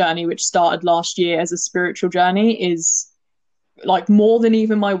journey, which started last year, as a spiritual journey, is like more than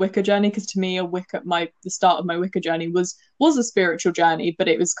even my Wicca journey, because to me the start of my Wicca journey was a spiritual journey, but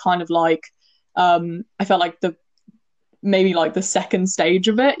it was kind of like I felt like maybe like the second stage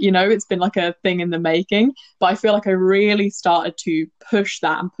of it, it's been like a thing in the making. But I feel like I really started to push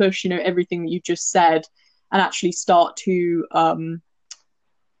that and push everything that you just said, and actually start to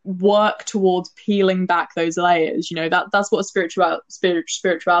work towards peeling back those layers. That's what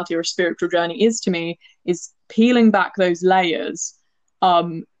spirituality or a spiritual journey is to me, is peeling back those layers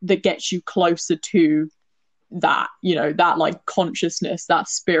that gets you closer to that, that like consciousness, that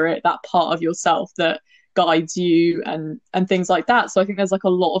spirit, that part of yourself that guides you and things like that. So I think there's like a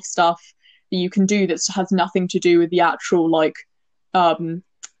lot of stuff that you can do that has nothing to do with the actual like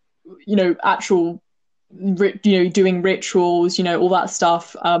actual doing rituals, all that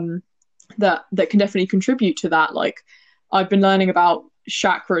stuff that can definitely contribute to that. Like, I've been learning about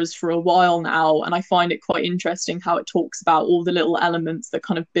chakras for a while now, and I find it quite interesting how it talks about all the little elements that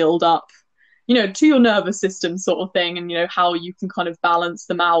kind of build up to your nervous system, sort of thing, and how you can kind of balance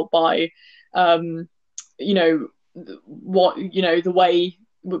them out by the way,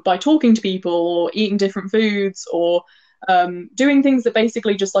 by talking to people or eating different foods, or doing things that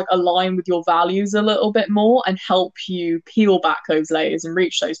basically just like align with your values a little bit more and help you peel back those layers and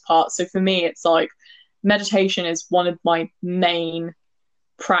reach those parts. So for me, it's like meditation is one of my main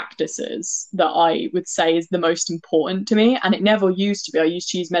practices that I would say is the most important to me, and it never used to be. I used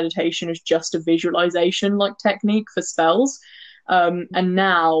to use meditation as just a visualization like technique for spells, and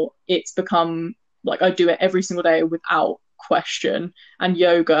now it's become like I do it every single day without question. And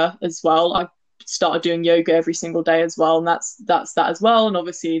yoga as well, I started doing yoga every single day as well, and that's that as well. And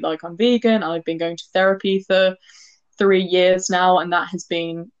obviously, like, I'm vegan, I've been going to therapy for 3 years now, and that has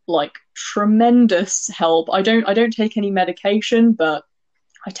been like tremendous help. I don't take any medication, but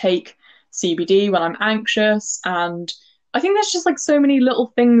I take CBD when I'm anxious, and I think there's just like so many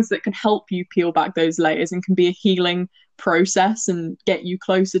little things that can help you peel back those layers and can be a healing process and get you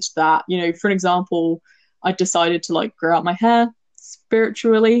closer to that. You know, for an example, I decided to like grow out my hair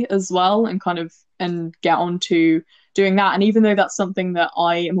spiritually as well, and kind of and get on to doing that. And even though that's something that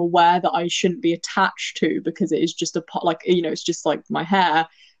I am aware that I shouldn't be attached to, because it is just a part, like, you know, it's just like my hair,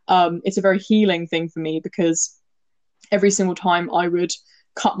 it's a very healing thing for me, because every single time I would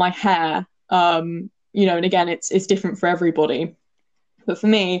cut my hair, you know, and again, it's different for everybody, but for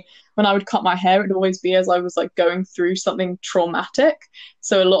me, when I would cut my hair, it would always be as I was like going through something traumatic.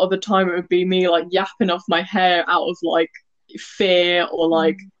 So a lot of the time it would be me like yapping off my hair out of like fear, or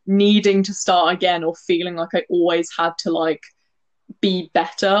like needing to start again, or feeling like I always had to like be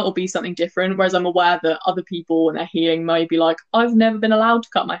better or be something different. Whereas I'm aware that other people, when they're healing, might be like, I've never been allowed to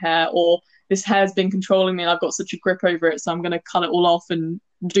cut my hair, or this hair's been controlling me and I've got such a grip over it, so I'm going to cut it all off and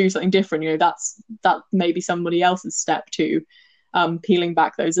do something different. You know, that may be somebody else's step to peeling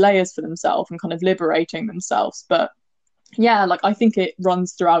back those layers for themselves and kind of liberating themselves. But yeah, like, I think it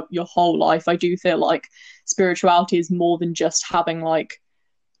runs throughout your whole life. I do feel like spirituality is more than just having like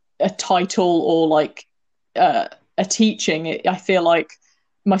a title or like a teaching. I feel like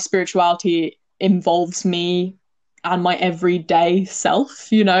my spirituality involves me and my everyday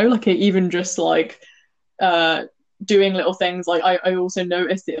self, you know, like even just like doing little things. Like I also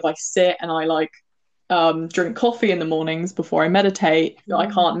noticed that if I sit and I like drink coffee in the mornings before I meditate, I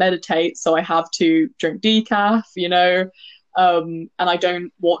can't meditate, so I have to drink decaf, you know, and I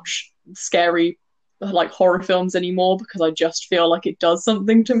don't watch scary like horror films anymore, because I just feel like it does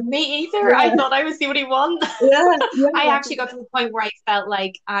something to me. Me either. Yeah. I thought I was the only one. Yeah. I actually got to the point where I felt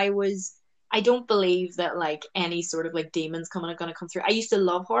like I don't believe that like any sort of like demons are going to come through. I used to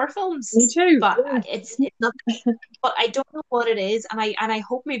love horror films. Me too. But it's not. But I don't know what it is, and I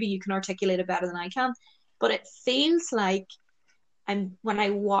hope maybe you can articulate it better than I can. But it feels like when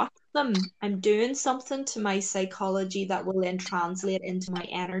I watch them, I'm doing something to my psychology that will then translate into my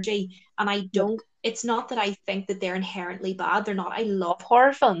energy. And I don't. It's not that I think that they're inherently bad. They're not. I love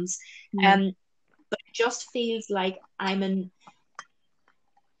horror films, but it just feels like I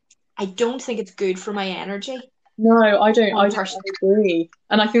don't think it's good for my energy. No, I don't. I agree,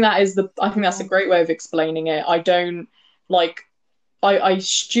 and I think that's a great way of explaining it. I don't like. I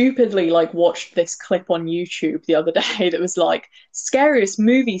stupidly like watched this clip on YouTube the other day that was like scariest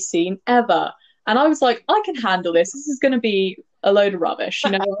movie scene ever, and I was like, I can handle this. This is going to be a load of rubbish, you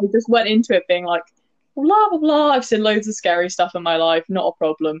know. I just went into it being like, blah blah blah. I've seen loads of scary stuff in my life, not a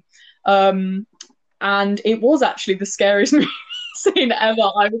problem. And it was actually the scariest movie scene ever.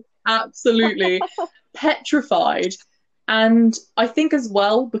 I was absolutely petrified, and I think as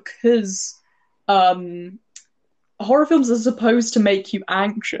well because horror films are supposed to make you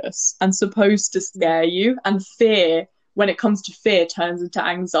anxious and supposed to scare you, and fear, when it comes to fear, turns into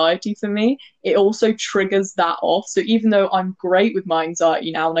anxiety for me. It also triggers that off. So even though I'm great with my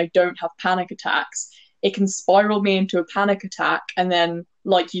anxiety now and I don't have panic attacks, it can spiral me into a panic attack and then,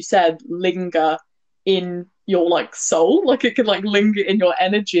 like you said, linger in your like soul. Like it can like linger in your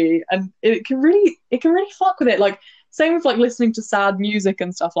energy, and it can really fuck with it. Like same with like listening to sad music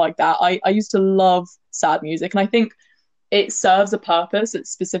and stuff like that. I used to love sad music, and I think it serves a purpose at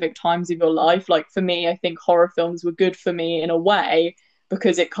specific times of your life. Like for me, I think horror films were good for me in a way,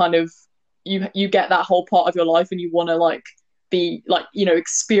 because it kind of you get that whole part of your life and you want to like be like, you know,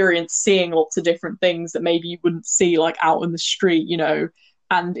 experience seeing lots of different things that maybe you wouldn't see like out in the street, you know,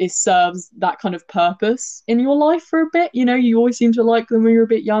 and it serves that kind of purpose in your life for a bit. You know, you always seem to like them when you're a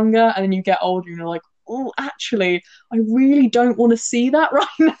bit younger, and then you get older and you're like, oh, actually, I really don't want to see that right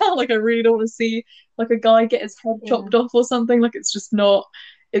now. Like, I really don't want to see like a guy get his head chopped off or something. Like, it's just not,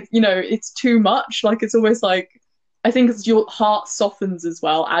 it, you know, it's too much. Like, it's always like, I think as your heart softens as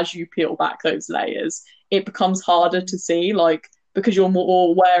well, as you peel back those layers, it becomes harder to see, like, because you're more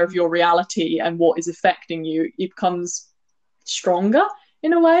aware of your reality and what is affecting you, it becomes stronger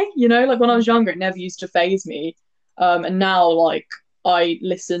in a way, you know? Like, when I was younger, it never used to faze me. And now, like, I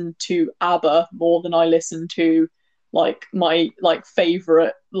listen to ABBA more than I listen to like my like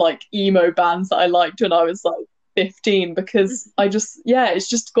favorite like emo bands that I liked when I was like 15 because I just, it's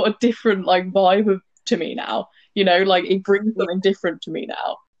just got a different like vibe to me now. You know, like it brings something different to me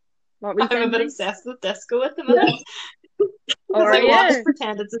now. What were you I'm a bit thinking? obsessed with disco at the minute. Or I yeah. watch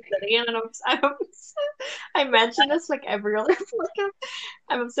Pretend It's a City, and I mention this like every other podcast.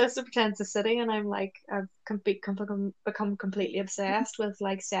 I'm obsessed with Pretend It's a City, and I'm like, I've become completely obsessed with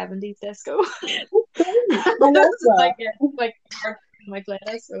like 70s disco. I love that. like part of my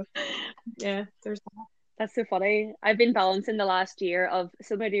playlist. So yeah, there's that. That's so funny. I've been balancing the last year of,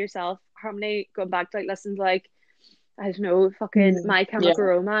 similar to yourself, Harmony, going back to like listen to like, I don't know, fucking My Chemical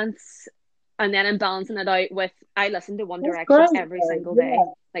Romance. And then I'm balancing it out with, I listen to One Direction every single day.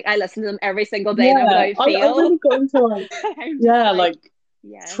 Like I listen to them every single day, and I feel. I really got into like,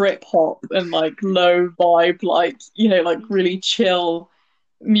 trip hop and like low vibe, like, you know, like really chill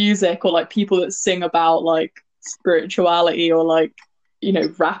music, or like people that sing about like spirituality, or like, you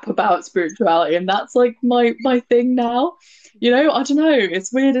know, rap about spirituality, and that's like my thing now. You know, I don't know,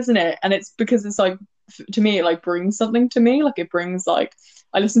 it's weird, isn't it? And it's because it's like, to me, it like brings something to me. Like it brings like,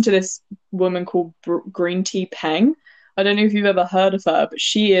 I listen to this woman called Green Tea Peng. I don't know if you've ever heard of her, but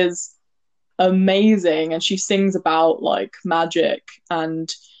she is amazing, and she sings about like magic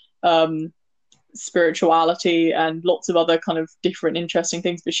and spirituality and lots of other kind of different interesting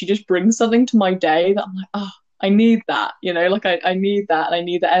things. But she just brings something to my day that I'm like, oh, I need that, you know, like I need that, and I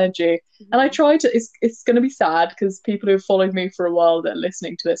need the energy. And I try to, it's going to be sad because people who have followed me for a while that are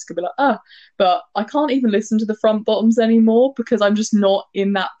listening to this could be like, oh, but I can't even listen to the Front Bottoms anymore because I'm just not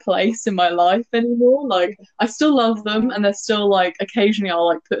in that place in my life anymore. Like I still love them, and they're still like, occasionally I'll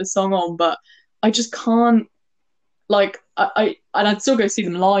like put a song on, but I just can't, like, and I'd still go see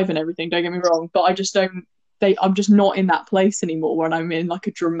them live and everything, don't get me wrong, but I just don't, I'm just not in that place anymore when I'm in like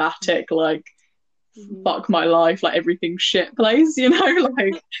a dramatic, like, fuck my life, like everything's shit place, you know,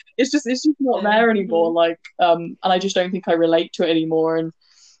 like it's just not there anymore. Like and I just don't think I relate to it anymore. And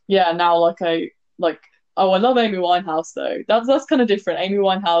yeah, now like I love Amy Winehouse though. That's kind of different. Amy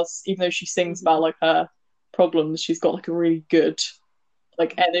Winehouse, even though she sings about like her problems, she's got like a really good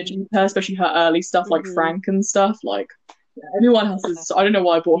like energy to her, especially her early stuff like Frank and stuff. Like Amy Winehouse is, I don't know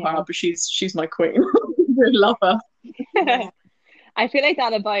why I brought her up, but she's my queen. I really love her. I feel like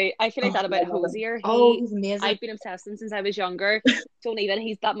that about Hozier. He's amazing. I've been obsessed with him since I was younger. Don't even.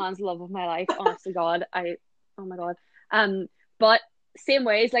 He's that man's love of my life. Honest to God, oh my God. But same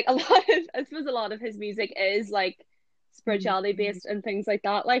ways, like I suppose a lot of his music is like spirituality based and things like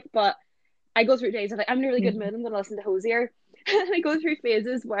that. Like, but I go through days of like, I'm in a really good mood, I'm gonna listen to Hozier. And I go through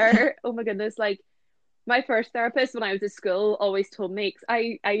phases where, oh my goodness, like my first therapist when I was at school always told me,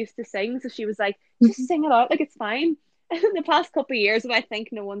 I used to sing, so she was like, just sing it out, like it's fine. And in the past couple of years, when I think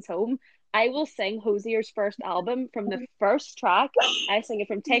no one's home, I will sing Hozier's first album from the first track. I sing it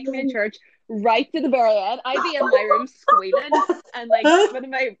from Take Me to Church right to the very end. I'd be in my room squealing, and like one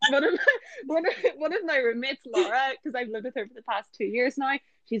of my roommates, Laura, because I've lived with her for the past 2 years now,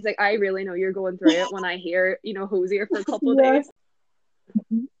 she's like, I really know you're going through it when I hear, you know, Hozier for a couple of days.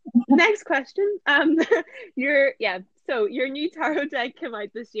 Next question. So your new tarot deck came out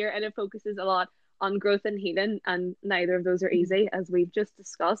this year, and it focuses a lot on growth and healing, and neither of those are easy, as we've just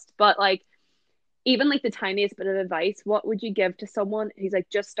discussed. But like, even like the tiniest bit of advice, what would you give to someone who's like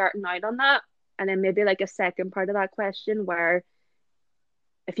just starting out on that? And then maybe like a second part of that question, where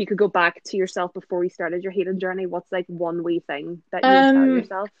if you could go back to yourself before you started your healing journey, what's like one wee thing that you would tell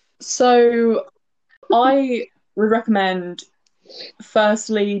yourself? So I would recommend,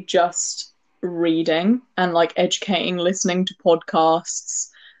 firstly, just reading and like educating, listening to podcasts,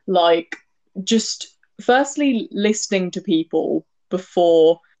 like just firstly listening to people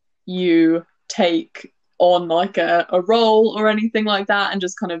before you take on like a role or anything like that, and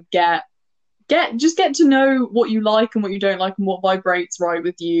just kind of get to know what you like and what you don't like, and what vibrates right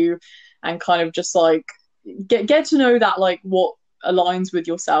with you, and kind of just like get to know that, like what aligns with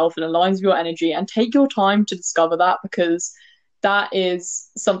yourself and aligns with your energy, and take your time to discover that, because that is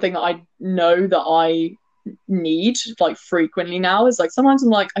something that I know that I need like frequently now. Is like, sometimes I'm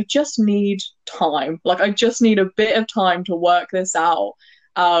like, I just need time, like I just need a bit of time to work this out,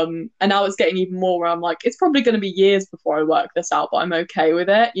 and now it's getting even more where I'm like, it's probably going to be years before I work this out, but I'm okay with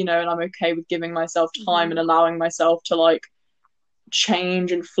it, you know, and I'm okay with giving myself time and allowing myself to like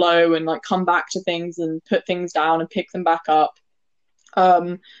change and flow and like come back to things and put things down and pick them back up.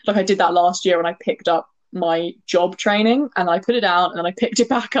 Like I did that last year when I picked up my job training, and I put it down and then I picked it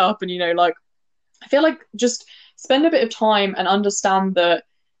back up, and you know, like I feel like just spend a bit of time and understand that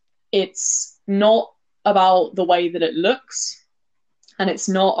it's not about the way that it looks, and it's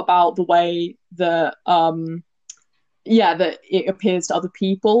not about the way that that it appears to other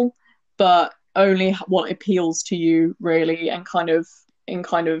people, but only what appeals to you really, and kind of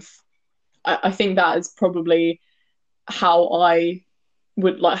I think that is probably how I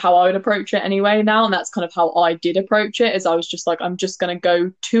would approach it anyway now, and that's kind of how I did approach it. Is I was just like, I'm just going to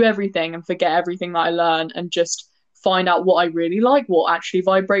go to everything and forget everything that I learn and just find out what I really like, what actually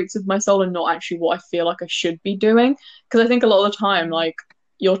vibrates with my soul, and not actually what I feel like I should be doing. Because I think a lot of the time, like,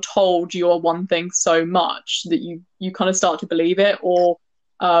 you're told you are one thing so much that you kind of start to believe it, or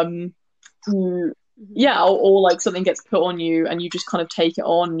or like something gets put on you and you just kind of take it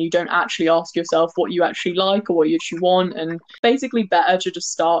on, and you don't actually ask yourself what you actually like or what you actually want. And basically better to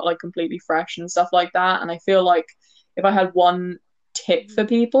just start like completely fresh and stuff like that. And I feel like if I had one tip for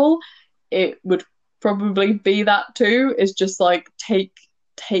people, it would probably be that too, is just like take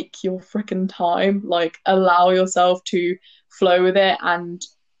your freaking time, like allow yourself to flow with it. And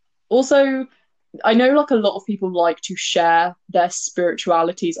also, I know like a lot of people like to share their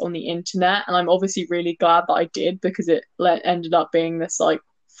spiritualities on the internet, and I'm obviously really glad that I did, because it ended up being this like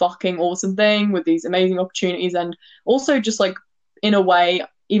fucking awesome thing with these amazing opportunities. And also just like, in a way,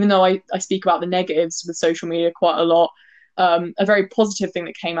 even though I speak about the negatives with social media quite a lot, a very positive thing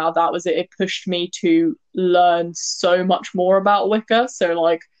that came out of that was that it pushed me to learn so much more about Wicca. So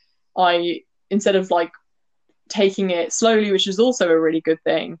like, I, instead of like taking it slowly, which is also a really good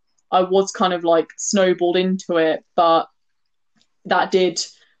thing, I was kind of like snowballed into it, but that did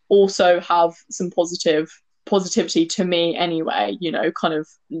also have some positivity to me anyway, you know, kind of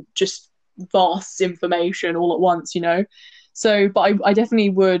just vast information all at once, you know. So, but I definitely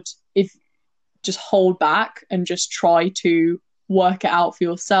would, if just hold back and just try to work it out for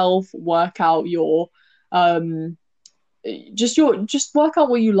yourself, work out your just work out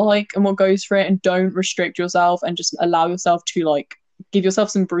what you like and what goes for it, and don't restrict yourself, and just allow yourself to like give yourself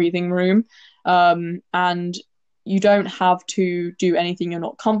some breathing room. And you don't have to do anything you're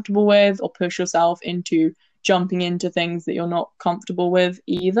not comfortable with, or push yourself into jumping into things that you're not comfortable with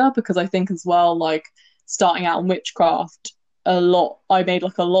either, because I think as well, like starting out in witchcraft, I made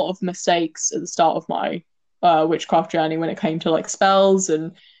like a lot of mistakes at the start of my witchcraft journey when it came to like spells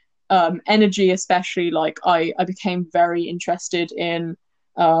and energy, especially. Like I became very interested in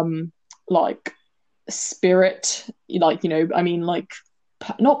like spirit, like, you know, I mean, like,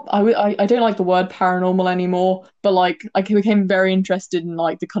 not I don't like the word paranormal anymore, but like I became very interested in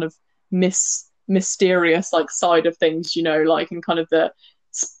like the kind of mysterious like side of things, you know, like, and kind of the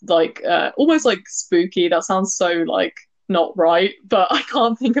like almost like spooky. That sounds so like not right, but I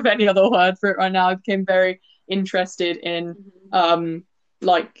can't think of any other word for it right now. I became very interested in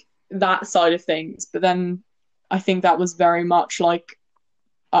like that side of things, but then I think that was very much like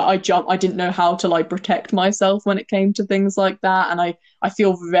I didn't know how to like protect myself when it came to things like that. And I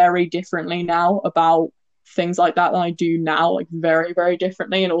feel very differently now about things like that than I do now, like very, very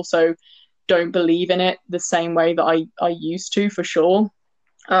differently. And also don't believe in it the same way that I used to, for sure.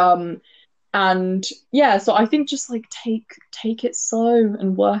 And yeah, so I think just like take it slow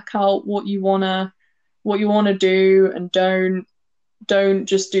and work out what you wanna do, and don't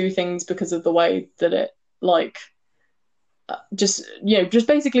just do things because of the way that it like just, you know, just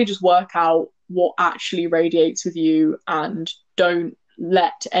basically just work out what actually radiates with you, and don't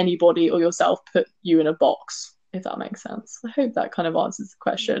let anybody or yourself put you in a box, if that makes sense. I hope that kind of answers the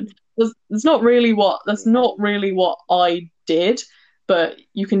question. That's not really what I did, but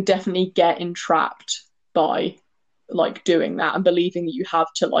you can definitely get entrapped by like doing that and believing that you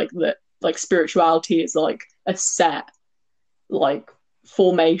have to like spirituality is like a set like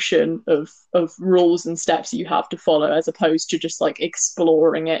formation of rules and steps that you have to follow, as opposed to just like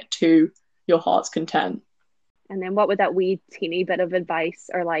exploring it to your heart's content. And then what would that wee teeny bit of advice,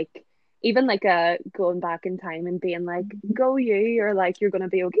 or like even like a going back in time and being like, go you, or like you're gonna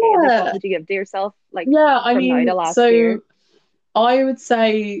be okay, like what would you give to yourself, like I from mean, now to last year? I would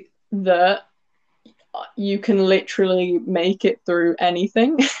say that you can literally make it through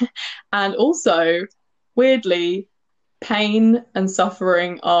anything. And also, weirdly, pain and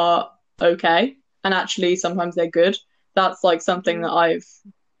suffering are okay, and actually sometimes they're good. That's like something that I've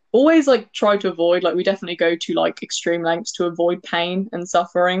always like tried to avoid. Like we definitely go to like extreme lengths to avoid pain and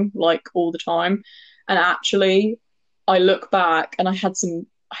suffering like all the time. And actually I look back and I've had some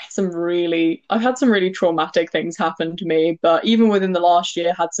really traumatic things happen to me, but even within the last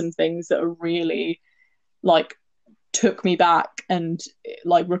year had some things that are really like took me back and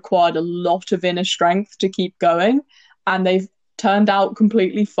like required a lot of inner strength to keep going, and they've turned out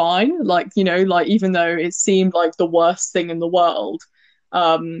completely fine. Like, you know, like even though it seemed like the worst thing in the world,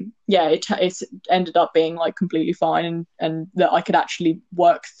 it ended up being like completely fine, and that I could actually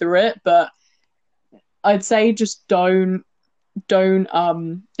work through it. But I'd say just don't don't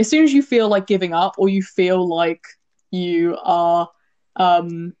as soon as you feel like giving up, or you feel like you are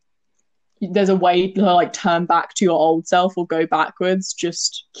there's a way to like turn back to your old self or go backwards,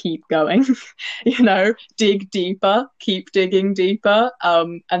 just keep going. Dig deeper, keep digging deeper,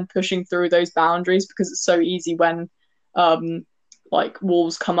 and pushing through those boundaries, because it's so easy when like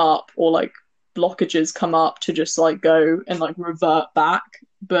walls come up or like blockages come up to just like go and like revert back.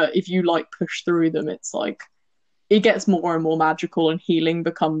 But if you like push through them, it's like it gets more and more magical, and healing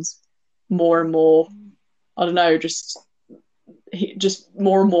becomes more and more, I don't know, just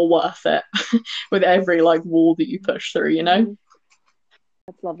more and more worth it with every like wall that you push through,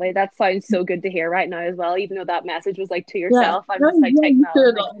 That's lovely. That sounds so good to hear right now as well, even though that message was like to yourself. I'm just like taking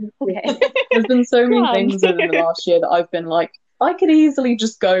that. Okay. There's been so many things in the last year that I've been like, I could easily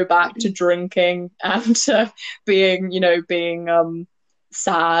just go back to drinking and being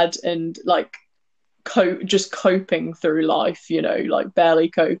sad and like just coping through life, like barely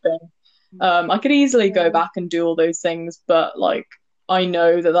coping. I could easily go back and do all those things, but like I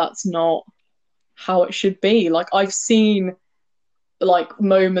know that that's not how it should be. Like I've seen like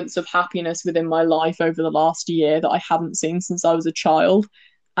moments of happiness within my life over the last year that I haven't seen since I was a child,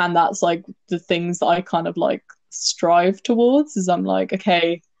 and that's like the things that I kind of like strive towards. Is I'm like,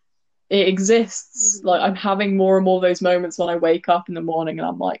 okay, it exists. Like I'm having more and more of those moments when I wake up in the morning and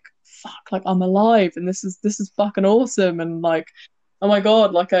I'm like, fuck, like I'm alive and this is fucking awesome, and like, oh my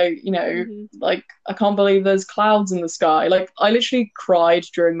god, like like I can't believe there's clouds in the sky. Like I literally cried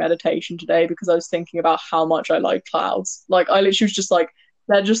during meditation today because I was thinking about how much I like clouds. Like I literally was just like,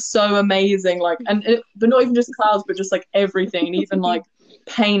 they're just so amazing. Like, but not even just clouds, but just like everything, and even like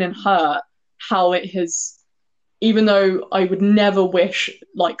pain and hurt. How it has, even though I would never wish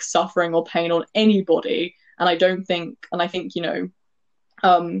like suffering or pain on anybody, and I think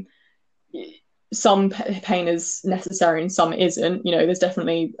some pain is necessary and some isn't. There's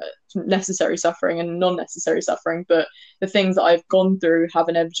definitely necessary suffering and non-necessary suffering, but the things that I've gone through have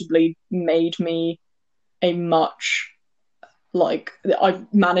inevitably made me I've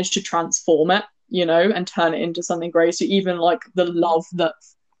managed to transform it, and turn it into something great. So even like the love that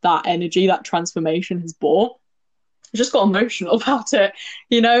energy, that transformation has brought, I just got emotional about it,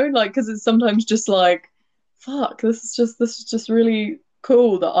 like, because it's sometimes just like, fuck, this is just really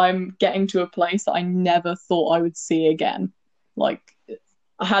cool that I'm getting to a place that I never thought I would see again. Like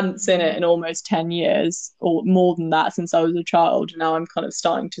I hadn't seen it in almost 10 years or more than that since I was a child. Now I'm kind of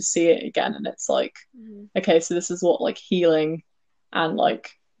starting to see it again, and it's like, okay, so this is what like healing and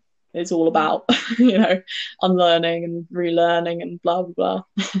like it's all about, unlearning and relearning and blah blah blah.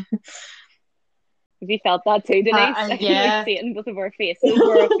 Have you felt that too, Denise? I can like see it in both of our faces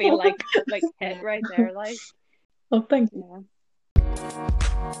where I feel like hit right there, like. Oh, thank you. Yeah.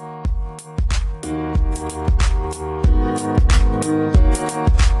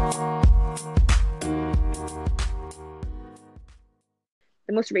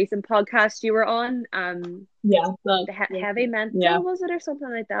 The most recent podcast you were on, the heavy mental, was it, or something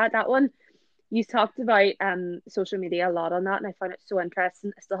like that? That one, you talked about social media a lot on that, and I found it so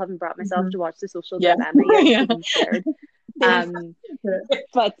interesting. I still haven't brought myself to watch The Social Dilemma yet. I'm scared.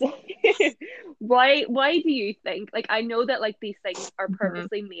 But why do you think, like, I know that like these things are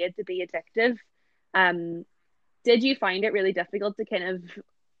purposely made to be addictive. Did you find it really difficult to kind of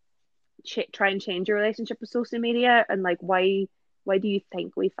try and change your relationship with social media, and like why do you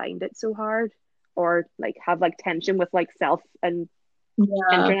think we find it so hard, or like have like tension with like self and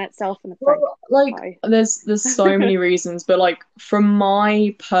internet self? And it's like there's so many reasons, but like from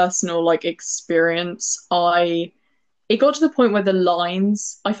my personal like experience, it got to the point where the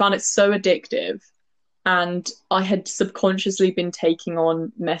lines, I found it so addictive, and I had subconsciously been taking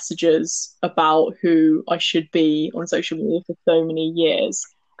on messages about who I should be on social media for so many years,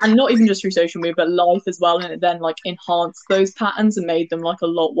 and not even just through social media but life as well, and it then like enhanced those patterns and made them like a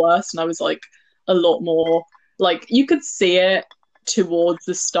lot worse. And I was like a lot more like, you could see it towards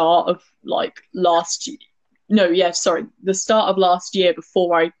the start of like the start of last year,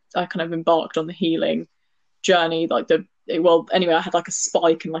 before I kind of embarked on the healing journey. I had like a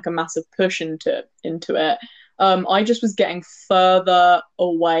spike and like a massive push into it. I just was getting further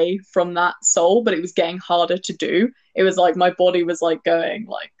away from that soul, but it was getting harder to do. It was like my body was like going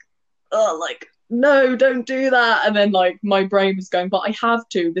like, oh, like, no, don't do that. And then like my brain was going, but I have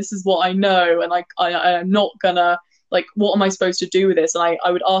to, this is what I know. And like, I'm not gonna, like, what am I supposed to do with this? And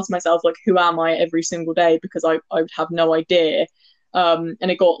I would ask myself, like, who am I every single day? Because I would have no idea. And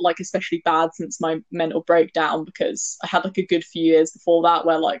it got like especially bad since my mental breakdown, because I had like a good few years before that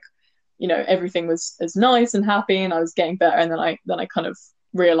where like, everything was as nice and happy and I was getting better. And then I kind of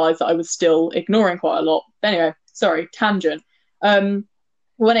realized that I was still ignoring quite a lot. Anyway, sorry, tangent.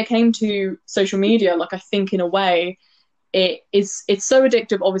 When it came to social media, like I think in a way it's so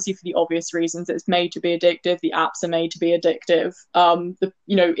addictive, obviously for the obvious reasons. It's made to be addictive. The apps are made to be addictive.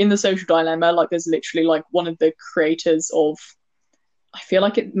 In the Social Dilemma, like there's literally like one of the creators of, I feel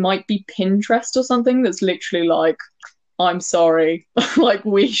like it might be Pinterest or something, that's literally like, I'm sorry, like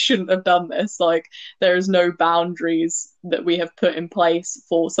we shouldn't have done this. Like there is no boundaries that we have put in place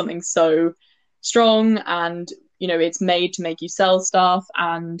for something so strong, and it's made to make you sell stuff.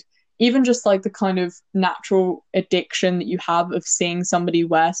 And even just like the kind of natural addiction that you have of seeing somebody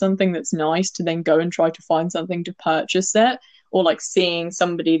wear something that's nice to then go and try to find something to purchase it, or like seeing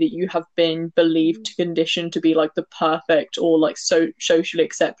somebody that you have been believed to condition to be like the perfect or like so socially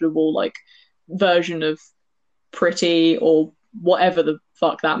acceptable like version of pretty or whatever the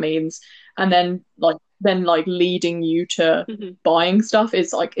fuck that means, and then leading you to buying stuff.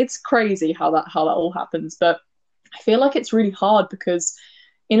 Is like, it's crazy how that all happens. But I feel like it's really hard because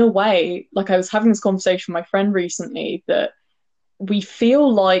in a way, like I was having this conversation with my friend recently, that we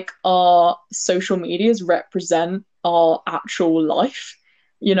feel like our social medias represent our actual life.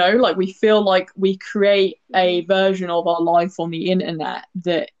 Like we feel like we create a version of our life on the internet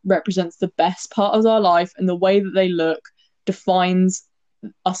that represents the best part of our life, and the way that they look defines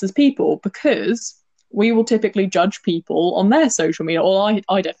us as people, because we will typically judge people on their social media, or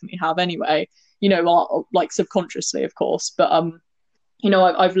I definitely have anyway, like subconsciously, of course. But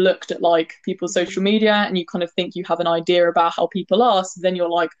I've looked at like people's social media, and you kind of think you have an idea about how people are, so then you're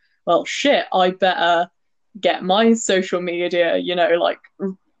like, well shit, I better get my social media, like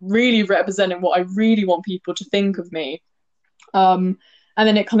really representing what I really want people to think of me. And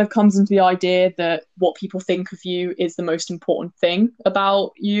then it kind of comes into the idea that what people think of you is the most important thing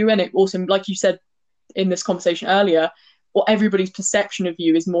about you. And it also, like you said in this conversation earlier, or everybody's perception of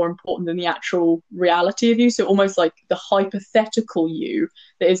you is more important than the actual reality of you. So almost like the hypothetical you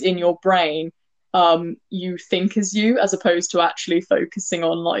that is in your brain, you think is you, as opposed to actually focusing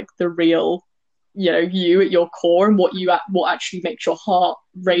on like the real, you at your core, and what actually makes your heart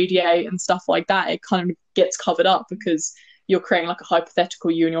radiate and stuff like that. It kind of gets covered up because you're creating like a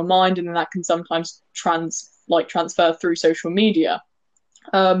hypothetical you in your mind, and then that can sometimes transfer through social media.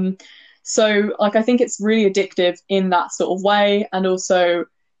 So like I think it's really addictive in that sort of way. And also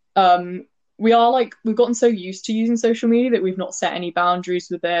we've gotten so used to using social media that we've not set any boundaries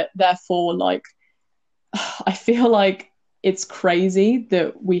with it. Therefore, like I feel like it's crazy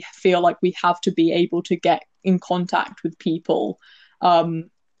that we feel like we have to be able to get in contact with people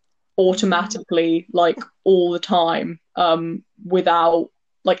automatically, like all the time, without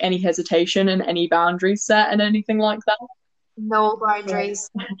like any hesitation and any boundaries set and anything like that. No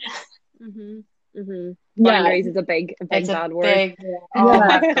boundaries. Boundaries is a big bad word. Oh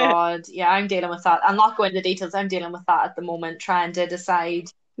my god. Yeah, I'm dealing with that. I'll not go into details. I'm dealing with that at the moment, trying to decide.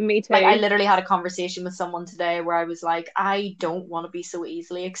 Me too. Like I literally had a conversation with someone today where I was like, I don't want to be so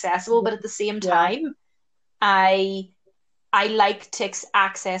easily accessible, but at the same time, I like to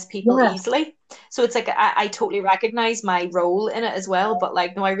access people easily. So it's like I totally recognize my role in it as well. But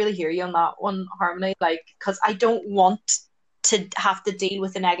like, no, I really hear you on that one, Harmony. Like, because I don't want to have to deal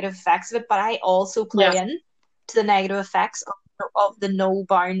with the negative effects of it, but I also play in to the negative effects of the no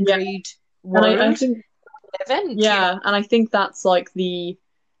boundaried world. And I think, and I think that's like the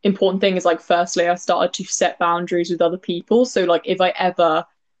important thing is like, firstly, I started to set boundaries with other people. So like if I ever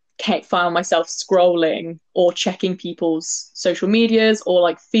found myself scrolling or checking people's social medias, or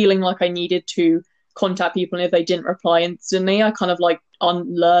like feeling like I needed to contact people, and if they didn't reply instantly, I kind of like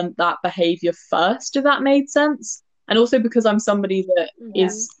unlearned that behavior first, if that made sense. And also because I'm somebody that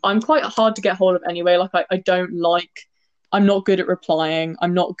I'm quite hard to get hold of anyway. Like I'm not good at replying.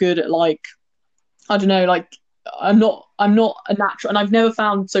 I'm not good at like, I don't know, like I'm not a natural, and I've never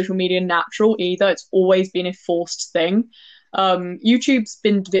found social media natural either. It's always been a forced thing. YouTube's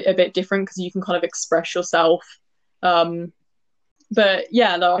been a bit different because you can kind of express yourself. But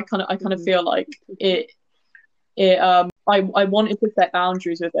yeah, no, I kind of feel like I wanted to set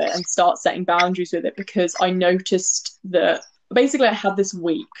boundaries with it and start setting boundaries with it, because I noticed that basically I had this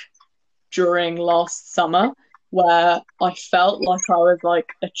week during last summer where I felt like I was like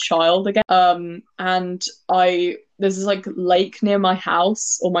a child again. And there's this like lake near my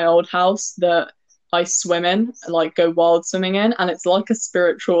house, or my old house, that I swim in, like go wild swimming in, and it's like a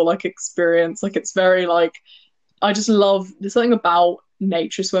spiritual like experience. Like it's very like, I just love, there's something about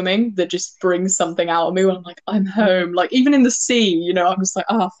nature swimming that just brings something out of me when I'm like, I'm home. Like even in the sea, I'm just like,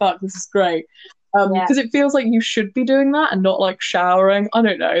 oh fuck, this is great. Because it feels like you should be doing that and not like showering. I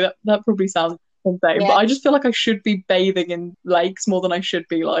don't know, that probably sounds insane, but I just feel like I should be bathing in lakes more than I should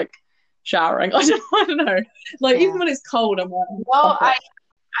be like showering. I don't know. Like even when it's cold, I'm like, no,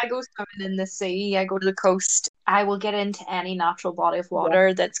 I go swimming in the sea. I go to the coast. I will get into any natural body of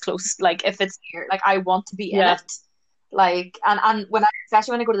water that's close. Like if it's near, like I want to be in it. Like and when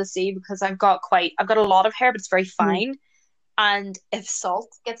especially when I go to the sea, because I've got a lot of hair, but it's very fine. And if salt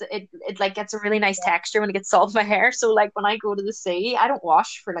gets it like gets a really nice texture when it gets salt in my hair. So like when I go to the sea, I don't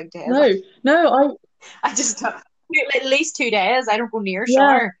wash for like days. I just at least 2 days. I don't go near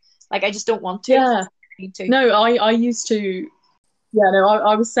shore. Like I just don't want to. Yeah. I need to. No, I used to. Yeah, no,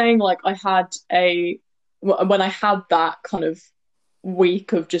 I was saying like I had when I had that kind of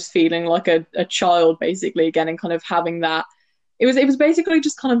week of just feeling like a child basically again and kind of having that. It was basically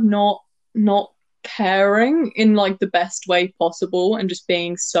just kind of not caring in like the best way possible and just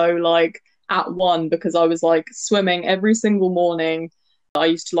being so like at one because I was like swimming every single morning. I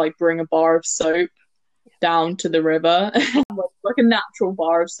used to like bring a bar of soap down to the river like a natural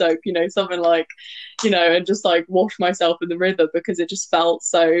bar of soap, something like, and just like wash myself in the river because it just felt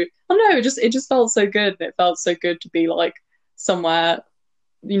so, I don't know, it just felt so good. And it felt so good to be like somewhere,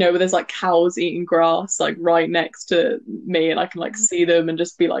 where there's like cows eating grass like right next to me and I can like see them and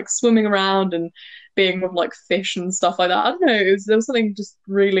just be like swimming around and being with like fish and stuff like that. I don't know, there was something just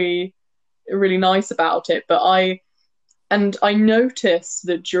really, really nice about it. But I noticed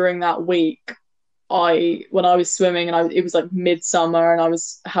that during that week, when I was swimming and it was like midsummer and I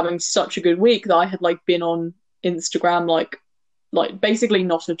was having such a good week that I had like been on Instagram like basically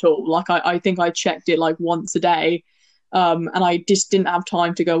not at all. Like I think I checked it like once a day. And I just didn't have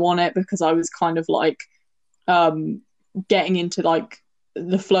time to go on it because I was kind of like getting into like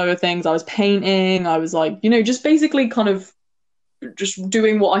the flow of things. I was painting, I was like, just basically kind of just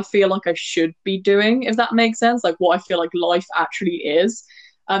doing what I feel like I should be doing, if that makes sense, like what I feel like life actually is.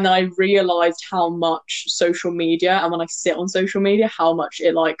 And then I realized how much social media, and when I sit on social media, how much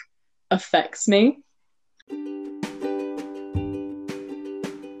it like affects me.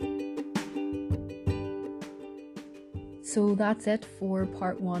 So that's it for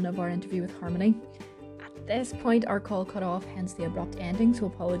part 1 of our interview with Harmony. At this point, our call cut off, hence the abrupt ending, so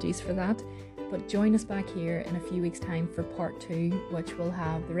apologies for that. But join us back here in a few weeks' time for part 2, which will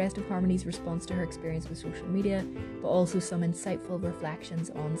have the rest of Harmony's response to her experience with social media, but also some insightful reflections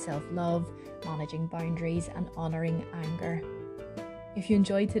on self-love, managing boundaries, and honouring anger. If you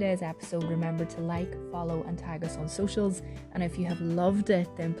enjoyed today's episode, remember to like, follow, and tag us on socials. And if you have loved it,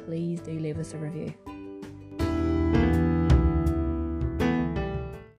 then please do leave us a review.